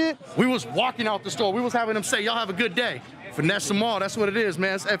store shit, we was walking out the store. We was having them say, y'all have a good day. Finesse them all, that's what it is,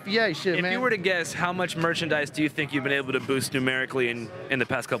 man. It's FBA shit, man. If you were to guess, how much merchandise do you think you've been able to boost numerically in the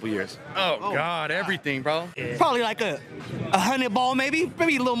past couple years? Oh, God, everything, bro. Yeah. Probably like a 100 ball, maybe a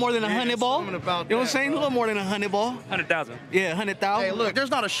little more than 100 ball. You know what I'm saying? A little more than 100 ball. 100,000. Yeah, 100,000. Hey, look,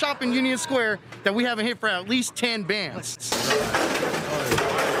 there's not a shop in Union Square that we haven't hit for at least 10 bands.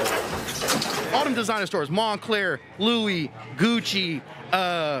 All them designer stores, Montclair, Louis, Gucci,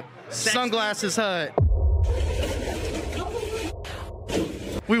 Sunglasses Hut.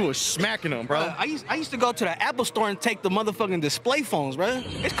 We was smacking them, bro. I used to go to the Apple store and take the motherfucking display phones, bro.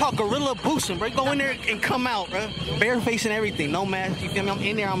 It's called Gorilla Boosting, bro. Go in there and come out, bro. Bare face and everything, no mask, you feel me? I'm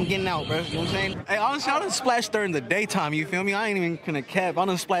in there, I'm getting out, bro. You know what I'm saying? Hey, honestly, I done splashed during the daytime, you feel me? I ain't even gonna cap. I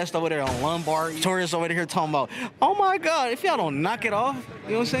done splashed over there on Lombard. Tourists over here talking about, oh my God, if y'all don't knock it off,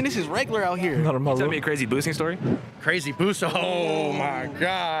 you know what I'm saying? This is regular out here. Tell me a crazy boosting story. Crazy boost. Oh my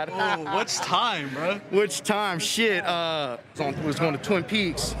God. Oh, what's time, bro? Which time? Shit. Was going to Twin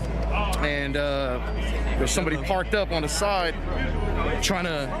Peaks, and there's somebody parked up on the side trying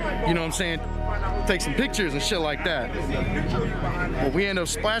to, you know what I'm saying, take some pictures and shit like that. Well, we end up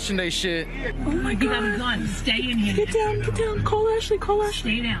splashing they shit. Oh my God. You got a gun. Stay in here. Get down. Call Ashley.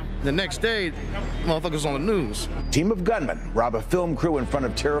 Stay down. The next day, motherfuckers on the news. Team of gunmen rob a film crew in front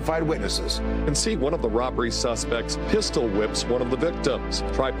of terrified witnesses. And see, one of the robbery suspects pistol whips one of the victims.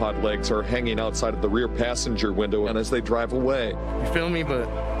 Tripod legs are hanging outside of the rear passenger window, and as they drive away. You feel me? But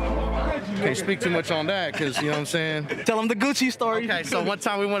can't speak too much on that, because, you know what I'm saying? Tell them the Gucci story. Okay, so one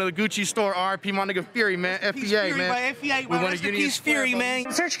time we went to the Gucci store, RIP my nigga Fury, man, FBA, man. FBA, we went to Union Fury,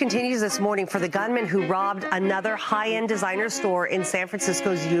 man. Search continues this morning for the gunman who robbed another high-end designer store in San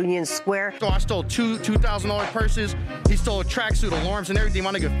Francisco's Union Square. So I stole two $2,000 purses. He stole a tracksuit, alarms, and everything.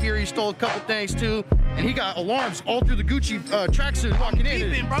 My nigga Fury stole a couple things too, and he got alarms all through the Gucci tracksuit walking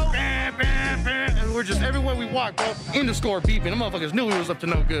in. Beeping, bro. Bam, bam, bam, and we're just everywhere we walk, bro, in the store beeping. The motherfuckers knew we was up to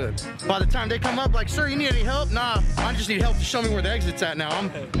no good. By the time they come up, like, sir, you need any help? Nah, I just need help to show me where the exit's at now.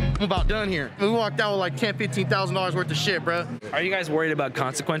 I'm about done here. We walked out with like $10,000-$15,000 worth of shit, bro. Are you guys worried about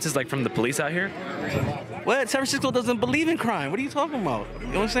consequences, like from the police out here? What? San Francisco doesn't believe in crime. What are you talking about? You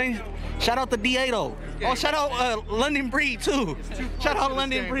know what I'm saying? Shout out the DA, though. Oh, shout out London Breed, too. Shout out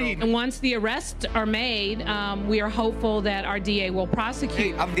London Breed. And once the arrests are made, we are hopeful that our DA will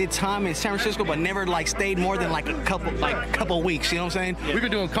prosecute. Hey, I did time in San Francisco, but never like stayed more than like a couple weeks. You know what I'm saying? We've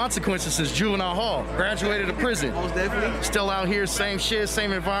been doing consequences since juvenile hall. Graduated to prison. Most definitely. Still out here, same shit,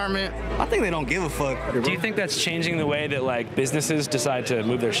 same environment. I think they don't give a fuck. Do you think that's changing the way that like businesses decide to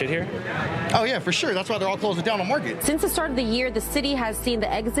move their shit here? Oh yeah, for sure. That's why they're all closing down the market. Since the start of the year, the city has seen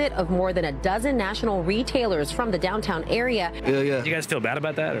the exit of more than a dozen national retailers from the downtown area. Yeah. Do you guys feel bad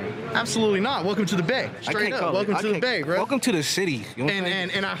about that? Or? Absolutely not. Welcome to the Bay. Straight up. Welcome to the Bay, bro. Welcome to the city. You know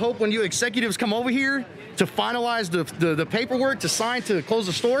and I hope when you executives come over here to finalize the paperwork to sign to close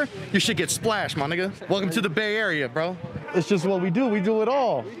the store, your shit gets splashed, my nigga. Welcome to the Bay Area, bro. It's just what we do. We do it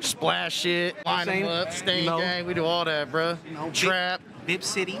all. Splash shit, line them up, stain gang. We do all that, bro. Trap. Bip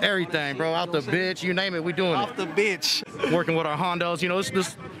City. Everything, bro. Out the bitch. You name it, we doing it. Out the bitch. Working with our Hondos. You know,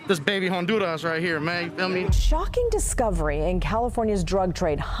 this baby Honduras right here, man. You feel me? Shocking discovery in California's drug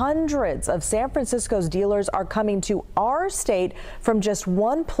trade. Hundreds of San Francisco's dealers are coming to our state from just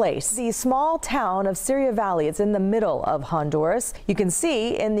one place, the small town of Syria Valley. It's in the middle of Honduras. You can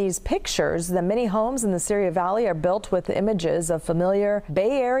see in these pictures the many homes in the Syria Valley are built with images of familiar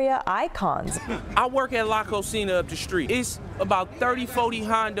Bay Area icons. I work at La Cocina up the street. It's about 30-40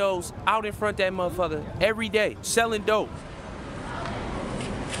 Hondos out in front of that motherfucker every day selling dope.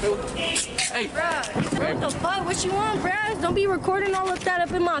 Hey, bruh, what the fuck? What you want, bruh? Don't be recording all of that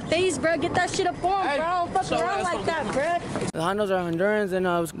up in my face, bruh. Get that shit up on, bruh. Don't fuck around like that, bruh. The Hondos are Hondurans,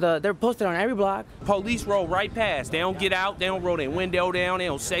 and they're posted on every block. Police roll right past. They don't get out. They don't roll their window down. They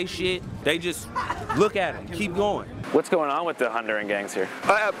don't say shit. They just look at them, keep going. What's going on with the Honduran gangs here?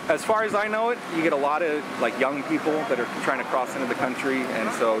 As far as I know it, you get a lot of like young people that are trying to cross into the country,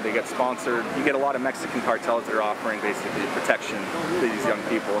 and so they get sponsored. You get a lot of Mexican cartels that are offering basically protection to these young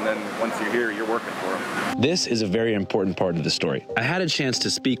people, and then once you're here, you're working for them. This is a very important part of the story. I had a chance to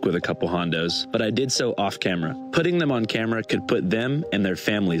speak with a couple Hondos, but I did so off camera. Putting them on camera could put them and their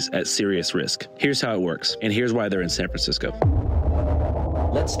families at serious risk. Here's how it works, and here's why they're in San Francisco.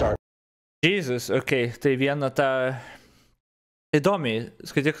 Let's start. Jesus, okei, tai viena ta įdomiai,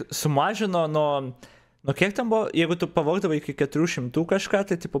 skaityk, sumažino nuo kiek ten buvo, jeigu tu pavogdavai iki 400 kažką,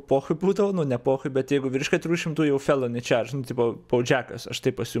 tai tipo pohui būdavo, nu ne pohui, bet jeigu virš 400 jau felony charge, nu tipo baudžiakas, aš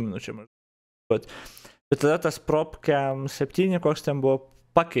taip pasiūminu čia maždaug. Bet tada tas prop cam 7, koks ten buvo,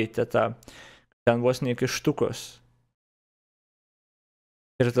 pakeitė tą, ten vos ne iki štukos.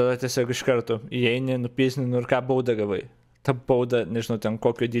 Ir tada tiesiog iš karto įeini, nupisni, nu ir ką baudą gavai. Ta bauda, nežinau, ten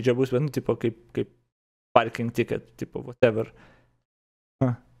kokio dydžio bus, bet, nu, tipo, kaip parking ticket, tipo, whatever.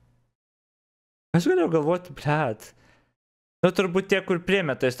 Aš galėjau galvoti, blėt. Nu, turbūt tie, kur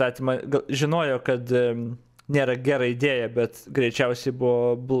priėmė tą įstatymą, žinojo, kad nėra gera idėja, bet greičiausiai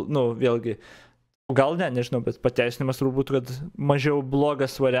buvo, nu, vėlgi, gal ne, nežinau, bet pateisinimas turbūt, kad mažiau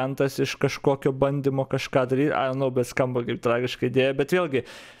blogas variantas iš kažkokio bandymo kažką daryti, bet skamba kaip tragiška idėja, bet vėlgi,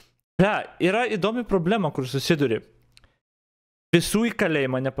 yra įdomi problema, kur susiduri. Visų į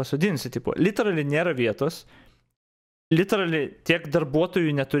kalėjimą nepasodinsi, tipo, literaliai nėra vietos, literaliai tiek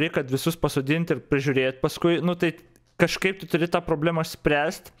darbuotojų neturi, kad visus pasodinti ir prižiūrėti, paskui, nu tai kažkaip tu turi tą problemą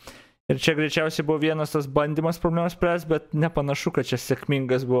spręsti, ir čia greičiausiai buvo vienas tas bandymas problemą spręsti, bet nepanašu, kad čia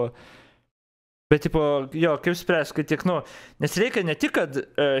sėkmingas buvo. Bet, tipo, jo, kaip spręsti, kad tiek, nu, nes reikia ne tik, kad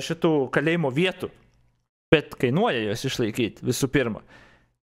šitų kalėjimo vietų, bet kainuoja juos išlaikyti visų pirma.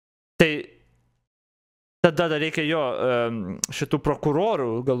 Tai tada dar reikia jo šitų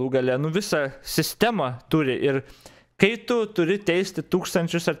prokurorų galų gale, nu visą sistemą turi ir kai tu turi teisti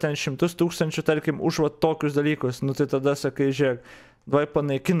tūkstančius ar ten 100 000, tarkim, už va tokius dalykus, nu tai tada sakai, žiūrėk, davai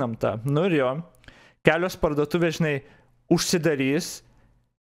panaikinam tą. Nu ir jo, kelios parduotuvės, žinai, užsidarys,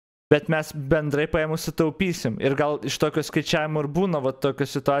 bet mes bendrai paėmus sutaupysim. Ir gal iš tokio skaičiavimo ir būna va tokia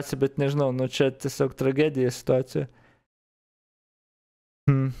situacija, bet nežinau, nu čia tiesiog tragedija situacija.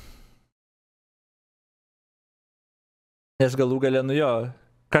 Nes galų galę, nu jo,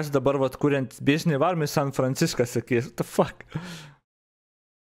 kas dabar vat kuriant biznį varmį San Francisko sakys, what the fuck?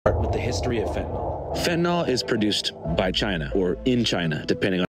 With the history of fentanyl. Fentanyl is produced by China or in China,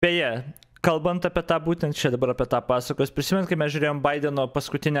 depending on... Beje, kalbant apie tą, būtent čia dabar apie tą pasakos, prisimint, kai mes žiūrėjom Bideno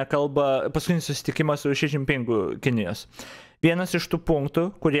paskutinę kalbą, paskutinį susitikimą su Xi Jinpingu Kinijos. Vienas iš tų punktų,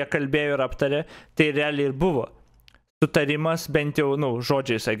 kurie kalbėjo ir aptarė, tai realiai ir buvo sutarimas, bent jau, nu,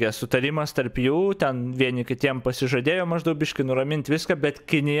 žodžiais, sagės, sutarimas tarp jų, ten vieni kitiem pasižadėjo maždaug biškai nuraminti viską, bet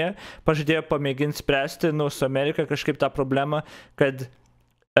Kinija pažadėjo pamėginti spręsti, nu, su Amerika kažkaip tą problemą, kad,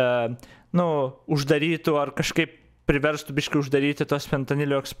 nu, uždarytų ar kažkaip priverstų biškai uždaryti tos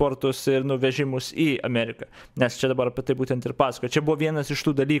fentanilio eksportus ir nuvežimus į Ameriką. Nes čia dabar apie tai būtent ir pasako. Čia buvo vienas iš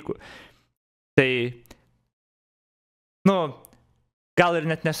tų dalykų. Tai, nu, gal ir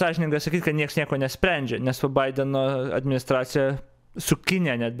net nesąžininga sakyti, kad nieks nieko nesprendžia, nes Bideno administracija su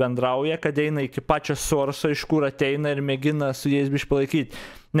Kinija net bendrauja, kad eina iki pačio sorso, iš kur ateina ir mėgina su jais biškai palaikyti.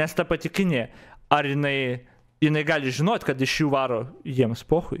 Nes ta pati Kinija, ar jinai gali žinot, kad iš jų varo jiems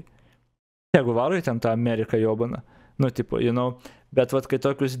pohui? Jeigu varo į ten tą Ameriką jobaną, nu, tipo, you know, bet vat, kai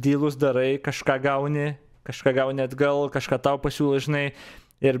tokius dylus darai, kažką gauni atgal, kažką tau pasiūlo, žinai,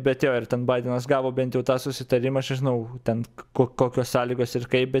 ir bet jo, ir ten Bidenas gavo bent jau tą susitarimą, aš žinau, ten kokios sąlygos ir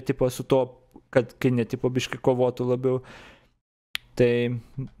kaip, bet tipo su to, kad Kinija tipo biškai kovotų labiau. Tai,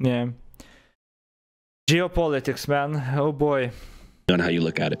 ne. Geopolitics, man, oh boy. On how you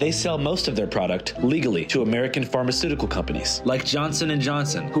look at it. They sell most of their product legally to American pharmaceutical companies like Johnson &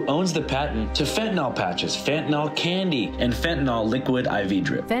 Johnson, who owns the patent to fentanyl patches, fentanyl candy, and fentanyl liquid IV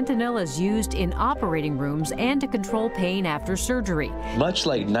drip. Fentanyl is used in operating rooms and to control pain after surgery. Much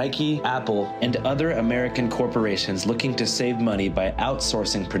like Nike, Apple, and other American corporations looking to save money by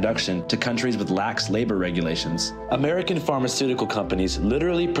outsourcing production to countries with lax labor regulations, American pharmaceutical companies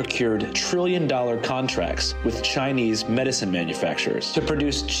literally procured trillion-dollar contracts with Chinese medicine manufacturers to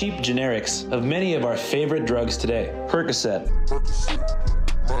produce cheap generics of many of our favorite drugs today. Percocet,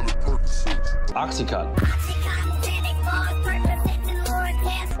 Oxycontin,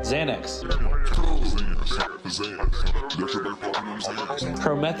 Xanax,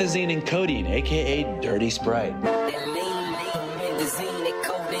 promethazine and codeine, aka Dirty Sprite.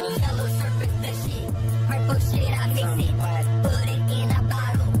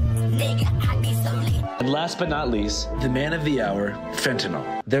 And last but not least, the man of the hour,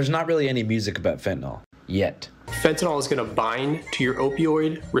 fentanyl. There's not really any music about fentanyl, yet. Fentanyl is going to bind to your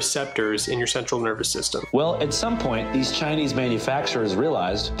opioid receptors in your central nervous system. Well, at some point, these Chinese manufacturers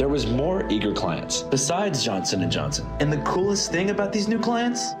realized there was more eager clients besides Johnson & Johnson. And the coolest thing about these new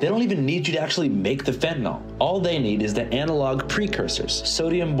clients, they don't even need you to actually make the fentanyl. All they need is the analog precursors,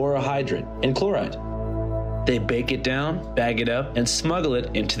 sodium borohydride and chloride. They bake it down, bag it up, and smuggle it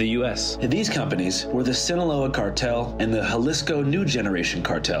into the U.S. These companies were the Sinaloa cartel and the Jalisco New Generation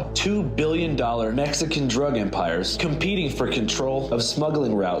cartel, $2 billion Mexican drug empires competing for control of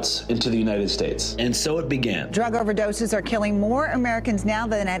smuggling routes into the United States. And so it began. Drug overdoses are killing more Americans now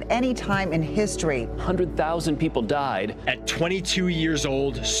than at any time in history. 100,000 people died. At 22 years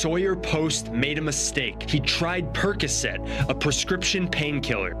old, Sawyer Post made a mistake. He tried Percocet, a prescription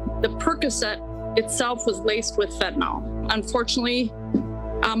painkiller. The Percocet itself was laced with fentanyl. Unfortunately,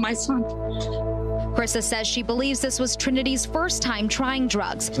 my son. Krista says she believes this was Trinity's first time trying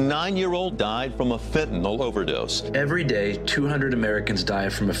drugs. 9-year-old died from a fentanyl overdose. Every day, 200 Americans die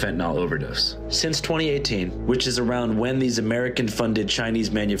from a fentanyl overdose. Since 2018, which is around when these American-funded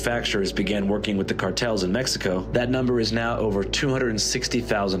Chinese manufacturers began working with the cartels in Mexico, that number is now over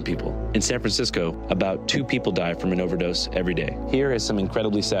 260,000 people. In San Francisco, about 2 people die from an overdose every day. Here is some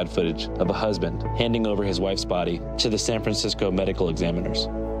incredibly sad footage of a husband handing over his wife's body to the San Francisco medical examiners.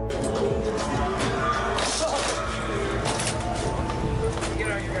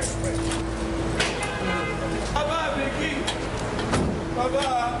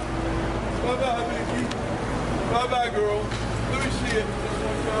 Bye-bye, girl. Let me see it.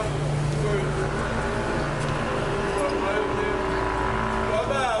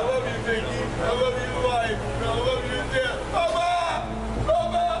 Bye-bye. I love you, Vicky. I love you, life. I love you to death. Bye-bye.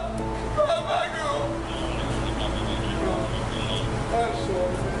 Bye-bye. Bye-bye, girl.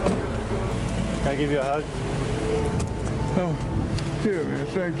 I give you a hug? Oh, here, man,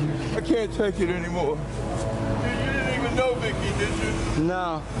 thank you. I can't take it anymore. You didn't even know Vicky, did you?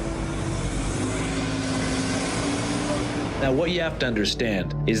 No. Now, what you have to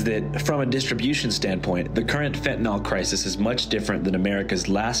understand is that from a distribution standpoint, the current fentanyl crisis is much different than America's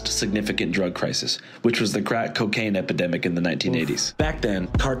last significant drug crisis, which was the crack cocaine epidemic in the 1980s. Back then,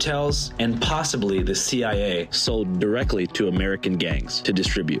 cartels and possibly the CIA sold directly to American gangs to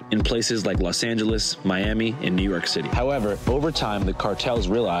distribute in places like Los Angeles, Miami, and New York City. However, over time, the cartels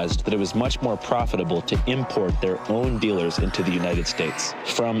realized that it was much more profitable to import their own dealers into the United States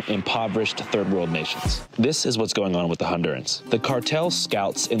from impoverished third world nations. This is what's going on with the Honduras. The cartel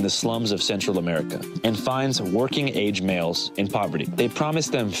scouts in the slums of Central America and finds working-age males in poverty. They promise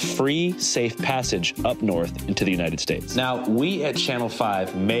them free, safe passage up north into the United States. Now, we at Channel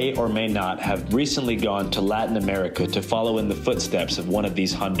 5 may or may not have recently gone to Latin America to follow in the footsteps of one of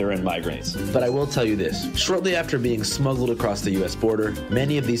these Honduran migrants. But I will tell you this. Shortly after being smuggled across the U.S. border,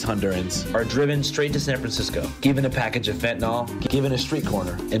 many of these Hondurans are driven straight to San Francisco, given a package of fentanyl, given a street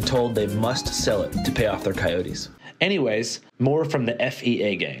corner, and told they must sell it to pay off their coyotes. Anyways, more from the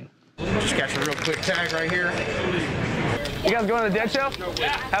FEA gang. Just catch a real quick tag right here. You guys going to the dead show?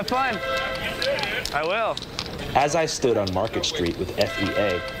 Yeah. Have fun. I will. As I stood on Market Street with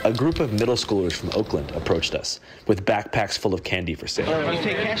FEA, a group of middle schoolers from Oakland approached us with backpacks full of candy for sale. Want to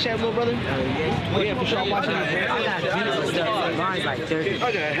take cash out, little brother? Yeah, for sure. I'm watching mine's like 30. I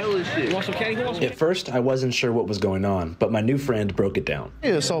got hell of shit. You want some candy? At first, I wasn't sure what was going on, but my new friend broke it down.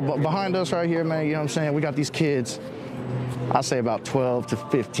 Yeah, so behind us right here, man, you know what I'm saying? We got these kids. I say about 12 to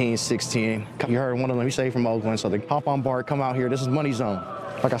 15, 16. You heard one of them, he say from Oakland, so they hop on board, come out here. This is money zone.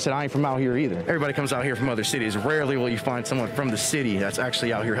 Like I said, I ain't from out here either. Everybody comes out here from other cities. Rarely will you find someone from the city that's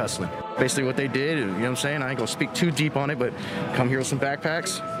actually out here hustling. Basically what they did, you know what I'm saying? I ain't gonna speak too deep on it, but come here with some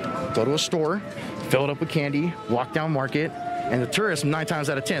backpacks, go to a store, fill it up with candy, walk down Market, and the tourists, 9 times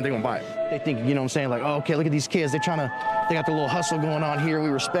out of 10, they're gonna buy it. They think, you know what I'm saying, like, oh, okay, look at these kids. They got their little hustle going on here. We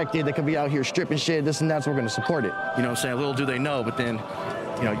respect it. They could be out here stripping shit, this and that, so we're gonna support it. You know what I'm saying? Little do they know, but then,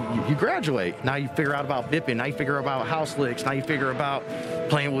 you know, you graduate. Now you figure out about bipping. Now you figure about house licks. Now you figure about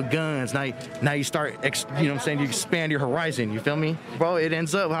playing with guns. Now you start, you know what I'm saying, you expand your horizon. You feel me? Bro, it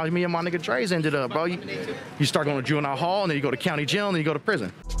ends up how me and my nigga Dre's ended up, bro. You start going to juvenile hall, and then you go to county jail, and then you go to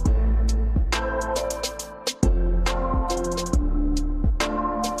prison.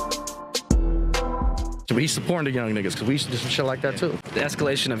 But he's supporting the young niggas because we used to do some shit like that too. The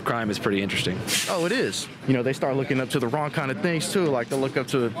escalation of crime is pretty interesting. Oh, it is. You know, they start looking up to the wrong kind of things too. Like they look up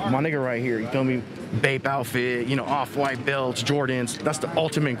to my nigga right here, you feel me? Bape outfit, you know, off-white belts, Jordans. That's the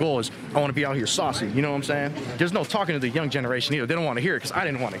ultimate goal is I want to be out here saucy. You know what I'm saying? There's no talking to the young generation either. They don't want to hear it because I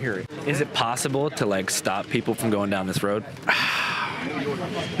didn't want to hear it. Is it possible to like stop people from going down this road?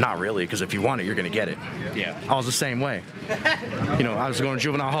 Not really, because if you want it, you're gonna get it. Yeah. I was the same way. You know, I was going to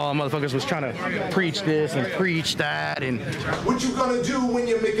juvenile hall, motherfuckers was trying to preach this and preach that, and what you gonna do when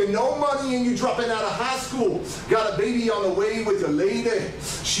you're making no money and you dropping out of high school? Got a baby on the way with your lady.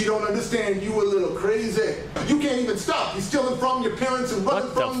 She don't understand you a little crazy. You can't even stop. You're stealing from your parents and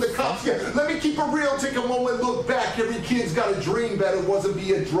running from the cops. Yeah. Let me keep it real. Take a moment, look back. Every kid's got a dream that it wasn't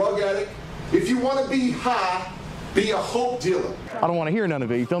be a drug addict. If you want to be high, be a hope dealer. I don't want to hear none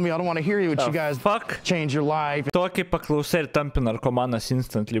of it. You feel me? I don't want to hear what you guys change your life. Tokį paklausai ir tampi narkomanas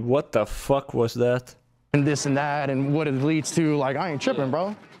instantly. What the fuck was that? And this and that and what it leads to. Like, I ain't tripping,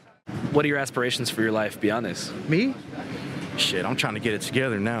 bro. What are your aspirations for your life? Be honest. Me? Shit, I'm trying to get it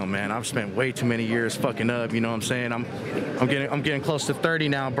together now, man. I've spent way too many years fucking up, you know what I'm saying? I'm getting close to 30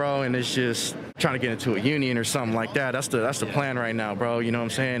 now, bro, and it's just trying to get into a union or something like that. That's the plan right now, bro, you know what I'm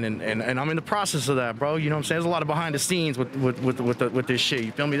saying? And I'm in the process of that, bro, you know what I'm saying? There's a lot of behind the scenes with this shit,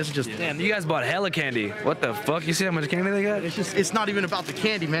 you feel me? This is just... Damn, you guys bought hella candy. What the fuck? You see how much candy they got? It's not even about the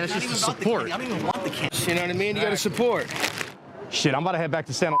candy, man. It's just the support. I don't even want the candy. You know what I mean? You gotta support. Shit, I'm about to head back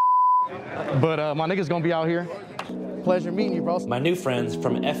to San but my nigga's gonna be out here. Pleasure meeting you, bro. My new friends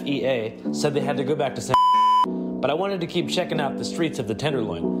from FEA said they had to go back to San but I wanted to keep checking out the streets of the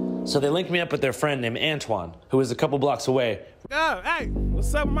Tenderloin. So they linked me up with their friend named Antoine, who is a couple blocks away. Oh, hey,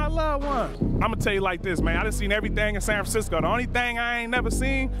 what's up with my loved one? I'm gonna tell you like this, man. I done seen everything in San Francisco. The only thing I ain't never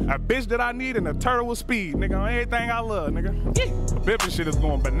seen, a bitch that I need and a turtle with speed, nigga, on everything I love, nigga. The bippin' shit is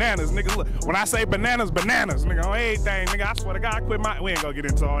going bananas, nigga. Look, when I say bananas, bananas, nigga, on everything, nigga. I swear to God, I quit my, we ain't gonna get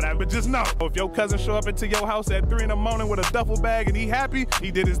into all that, but just know, if your cousin show up into your house at 3 in the morning with a duffel bag and he happy,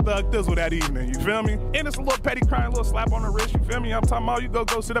 he did his thug thizzle that evening, you feel me? And it's a little petty crime, a little slap on the wrist, you feel me? I'm talking about you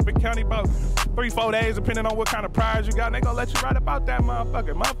go sit up in county about 3-4 days, depending on what kind of prize you got, and they gonna let you right about that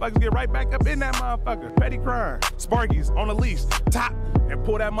motherfucker. Motherfuckers get right back up in that motherfucker. Petty crime. Sparkies on the leash. Top and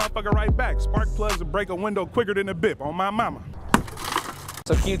pull that motherfucker right back. Spark plugs will break a window quicker than a bip on my mama.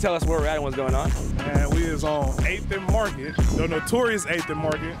 So can you tell us where we're at and what's going on? And we is on 8th and Market, the notorious 8th and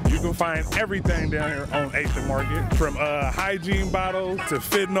Market. You can find everything down here on 8th and Market, from hygiene bottles to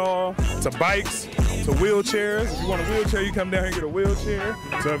fentanyl to bikes to wheelchairs. If you want a wheelchair, you come down here and get a wheelchair.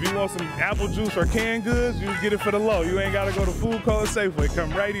 So if you want some apple juice or canned goods, you get it for the low. You ain't gotta go to Food Court Safeway.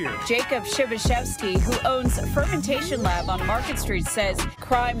 Come right here. Jacob Shibashevsky, who owns Fermentation Lab on Market Street, says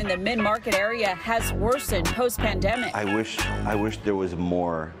crime in the mid-market area has worsened post-pandemic. I wish there was more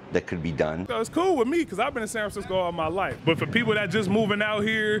that could be done. So it's cool with me because I've been in San Francisco all my life. But for people that just moving out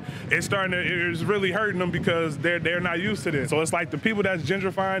here, it's really hurting them because they're not used to this. So it's like the people that's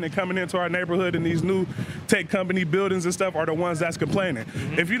gentrifying and coming into our neighborhood in these new tech company buildings and stuff are the ones that's complaining.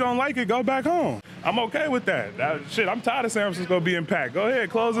 If you don't like it, go back home. I'm okay with that. Shit, I'm tired of San Francisco being packed. Go ahead,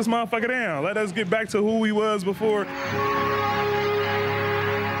 close this motherfucker down. Let us get back to who we was before.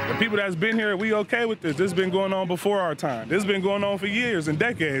 The people that's been here, we okay with this. This has been going on before our time. This has been going on for years and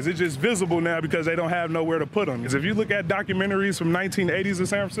decades. It's just visible now because they don't have nowhere to put them. Because if you look at documentaries from 1980s in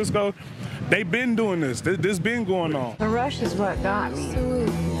San Francisco, they've been doing this. This been going on. The rush is what got me.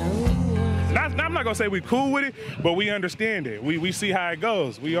 I'm not gonna say we cool with it, but we understand it. We see how it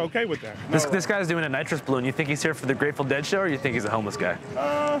goes. We okay with that. This guy's doing a nitrous balloon. You think he's here for the Grateful Dead show, or you think he's a homeless guy?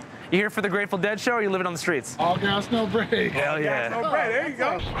 You here for the Grateful Dead show, or are you living on the streets? All gas, no break. Hell yeah. No break. There you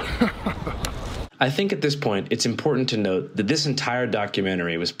go. I think at this point, it's important to note that this entire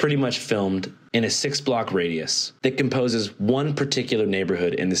documentary was pretty much filmed in a 6-block radius that composes one particular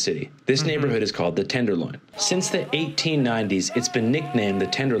neighborhood in the city. This neighborhood is called the Tenderloin. Since the 1890s, it's been nicknamed the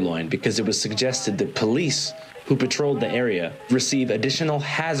Tenderloin because it was suggested that police who patrolled the area receive additional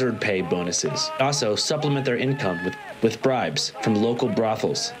hazard pay bonuses, also supplement their income with bribes from local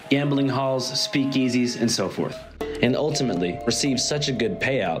brothels, gambling halls, speakeasies, and so forth, and ultimately receive such a good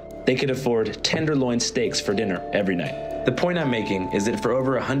payout they could afford tenderloin steaks for dinner every night. The point I'm making is that for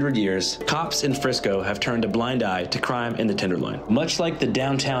over 100 years, cops in Frisco have turned a blind eye to crime in the Tenderloin. Much like the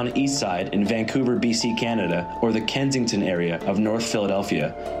downtown east side in Vancouver, BC, Canada, or the Kensington area of North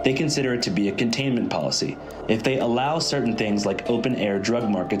Philadelphia, they consider it to be a containment policy. If they allow certain things like open-air drug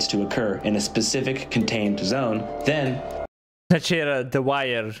markets to occur in a specific contained zone, then... Čia yra The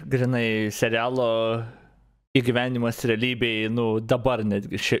Wire, grinai serialo įgyvenimas realybėje, dabar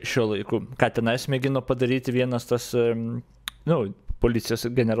netgi šiuo laiku. Ką tenais mėgino padaryti vienas tas, policijos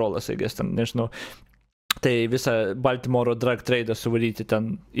generolas, nežinau. Tai visą Baltimoro drug tradą suvaryti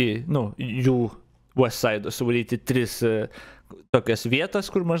ten į, jų West Side, suvaryti 3 tokias vietas,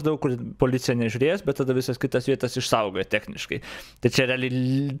 kur maždaug, kur policija nežiūrės, bet tada visas kitas vietas išsaugoja techniškai. Tai čia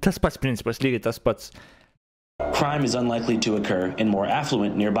realiai tas pats principas, lygiai tas pats. Crime is unlikely to occur in more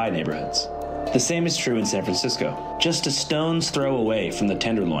affluent nearby neighborhoods. The same is true in San Francisco. Just a stone's throw away from the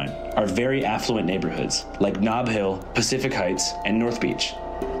Tenderloin are very affluent neighborhoods like Nob Hill, Pacific Heights, and North Beach.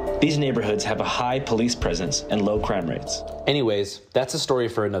 These neighborhoods have a high police presence and low crime rates. Anyways, that's a story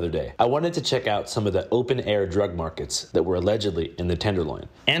for another day. I wanted to check out some of the open-air drug markets that were allegedly in the Tenderloin.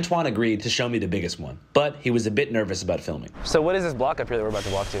 Antoine agreed to show me the biggest one, but he was a bit nervous about filming. So what is this block up here that we're about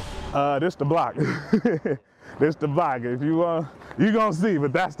to walk to? This the block. This the block. If you you gonna see,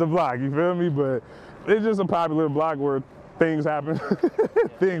 but that's the block. You feel me? But it's just a popular block where things happen.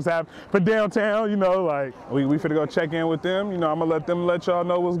 Things happen. For downtown, like we finna go check in with them. I'm gonna let y'all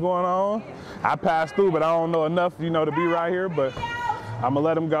know what's going on. I passed through, but I don't know enough, to be right here. But I'm gonna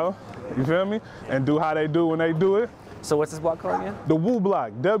let them go. You feel me? And do how they do when they do it. So what's this block called again? The Woo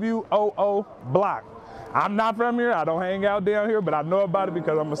Block. WOO Block. I'm not from here. I don't hang out down here, but I know about it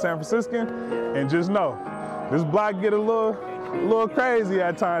because I'm a San Franciscan. And just know, this block get a little crazy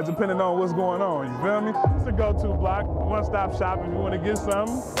at times, depending on what's going on. You feel me? It's a go-to block, one-stop shop. If you want to get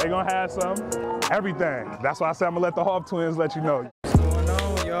something, they gonna have something. Everything. That's why I said I'm gonna let the Hoff twins let you know. What's going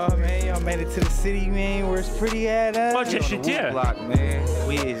on, y'all, man? Y'all made it to the city, man. Where it's pretty at. Čia šitie. Block, man.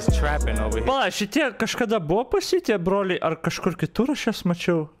 We is trapping over here. Pala, šitie kažkada buvo pasitė, broliai, ar kažkur kitur aš jas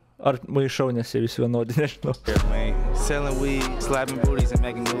mačiau? Ar maišau, nes jie visi vienodi, nežinau. Selling weed, slapping booties and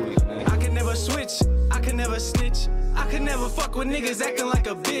making movies, man. I can never switch, I can never snitch. I can never fuck with niggas acting like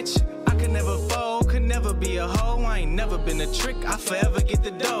a bitch. I can never fold, could never be a hoe. I ain't never been a trick, I forever get the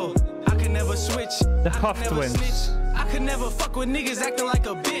dough. I can never switch, The Hoff twins. I can never fuck with niggas acting like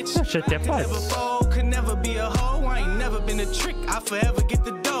a bitch. Čia tie I can never fold, could never be a hoe. I ain't never been a trick, I forever get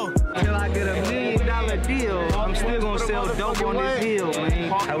the dough. Till I get $1 million deal, I'm still gonna sell dope on this hill,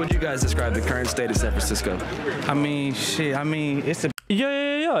 man. How would you guys describe the current state of San Francisco? It's a...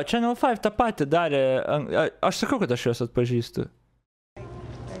 Jo, Channel 5 tą patį darė. Aš sakau, kad aš juos atpažįstu.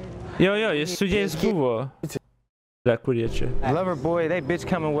 Jo, jis su jais buvo. Kurie čia? Lover boy, they bitch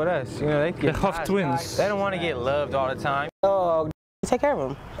coming with us. You know, they get Huff twins. They don't want to get loved all the time. Oh, take care of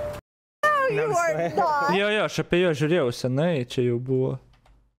them. No, you are not. Jo, aš apie jo žiūrėjau senai, čia jau buvo.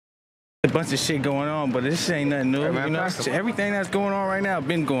 A bunch of shit going on, but this shit ain't nothing new. You know, everything that's going on right now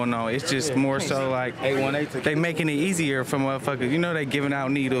been going on. It's just more so like they making it easier for motherfuckers. You know, they giving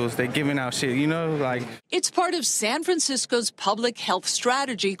out needles, they giving out shit. You know, like it's part of San Francisco's public health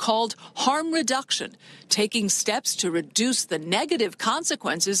strategy called harm reduction, taking steps to reduce the negative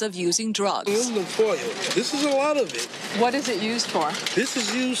consequences of using drugs. Aluminum foil. This is a lot of it. What is it used for? This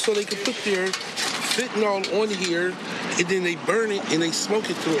is used so they can put their fentanyl on here, and then they burn it and they smoke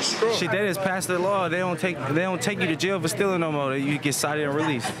it through a straw. Shit, they just passed the law. They don't take you to jail for stealing no more. You get cited and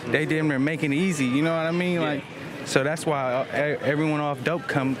released. They damn near making it easy. You know what I mean? Like, so that's why everyone off dope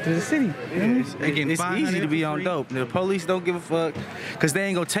come to the city. It's easy to be on dope. The police don't give a fuck because they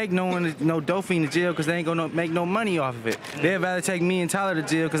ain't gonna take no dope fiend to jail because they ain't gonna make no money off of it. They'd rather take me and Tyler to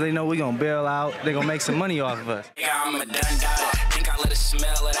jail because they know we gonna bail out. They gonna make some money off of us. Yeah, I'm a done daughter. Think I let it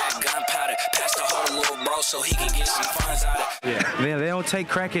smell of that gunpowder. Pass the whole little bro so he can get some funds out of it. Yeah, they don't take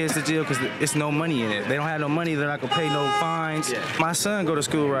crackheads to jail because it's no money in it. They don't have no money. They're not gonna pay no fines. Yeah. My son go to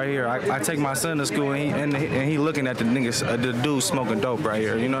school right here. I take my son to school and he looking at the niggas, the dude smoking dope right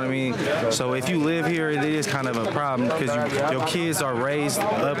here. You know what I mean? So if you live here, it is kind of a problem because your kids are raised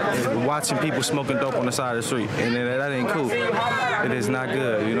up watching people smoking dope on the side of the street, and that ain't cool. It is not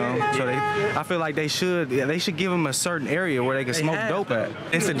good, you know. So I feel like they should give them a certain area where they can smoke dope at.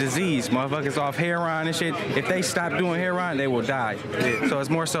 It's a disease. Motherfuckers off heroin and shit. If they stop doing heroin, they will die. So it's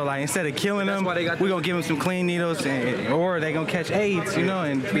more so like instead of killing them, we're gonna give them some clean needles, or they gonna catch AIDS, you know,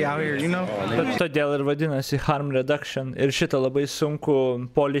 and be out here, you know. Todėl ir vadinasi harm reduction. Ir šitą labai sunku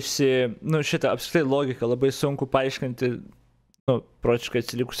policy, šitą apskritai logiką labai sunku paaiškinti, protiškai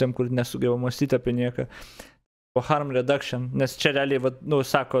atsilikusiam, kur nesugeba mąstyti apie nieką. O harm reduction, nes čia realiai,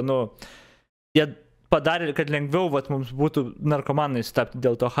 sako, jie padarė, kad lengviau mums būtų narkomanais tapti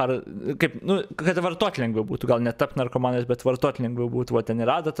dėl to, kad vartoti lengviau būtų, gal ne tapti narkomanais, bet vartoti lengviau būtų, ten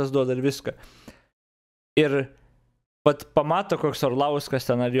ir adatas duoda ir viską. Ir pamato koks Orlauskas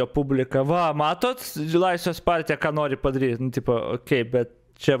ten ar jo publika, matot, Laisvės partija, ką nori padaryti, okei, bet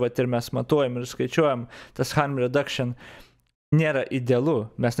čia ir mes matuojam ir skaičiuojam, tas harm reduction nėra idealu.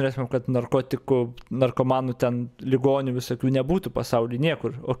 Mes norėsime, kad narkomanų ten ligonių visokių nebūtų pasaulyje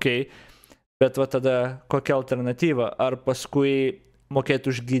niekur, okei. Bet tada kokia alternatyva? Ar paskui mokėti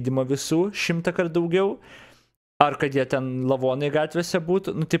už gydymą visų 100 kart daugiau? Ar kad jie ten lavonai gatvėse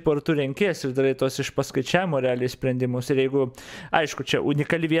būtų? Ar tu renkies ir darai tos iš paskaičiavimo realiai sprendimus. Ir jeigu, aišku, čia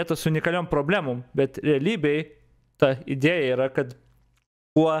unikali vieta su unikaliom problemom, bet realybėj ta idėja yra, kad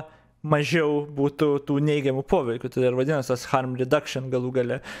kuo mažiau būtų tų neigiamų poveikių. Tai ir vadinasi tas harm reduction galų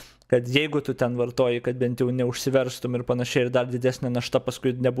gale. Kad jeigu tu ten vartoji, kad bent jau neužsiverstum ir panašiai, ir dar didesnė našta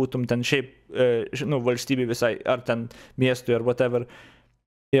paskui nebūtum ten šiaip, valstybė visai, ar ten miestui, ar whatever.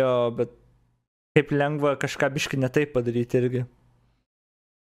 Jo, bet kaip lengva kažką biškį ne taip padaryti irgi.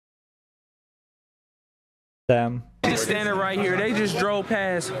 Damn. Just standing right here, they just drove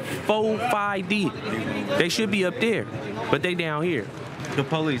past 4-5D. They should be up there, but they down here. The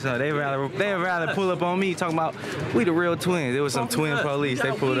police, they'd rather pull up on me talking about we the real twins. There was some twin police.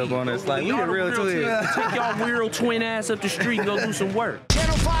 They pulled up on us like we the real twins. Take y'all real twin ass up the street and go do some work.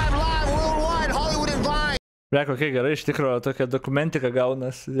 Channel 5 live worldwide, Hollywood and Vine. Kokia gerai, iš tikrųjų, tokia dokumentika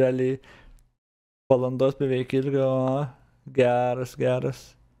gaunas, realiai valandos beveik ilgio, geras.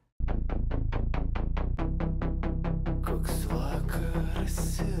 Koks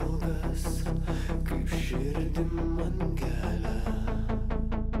vakaras ilgas, kaip širdim man gelia.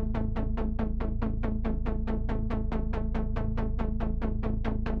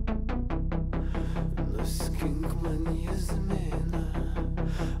 Nuskink man jis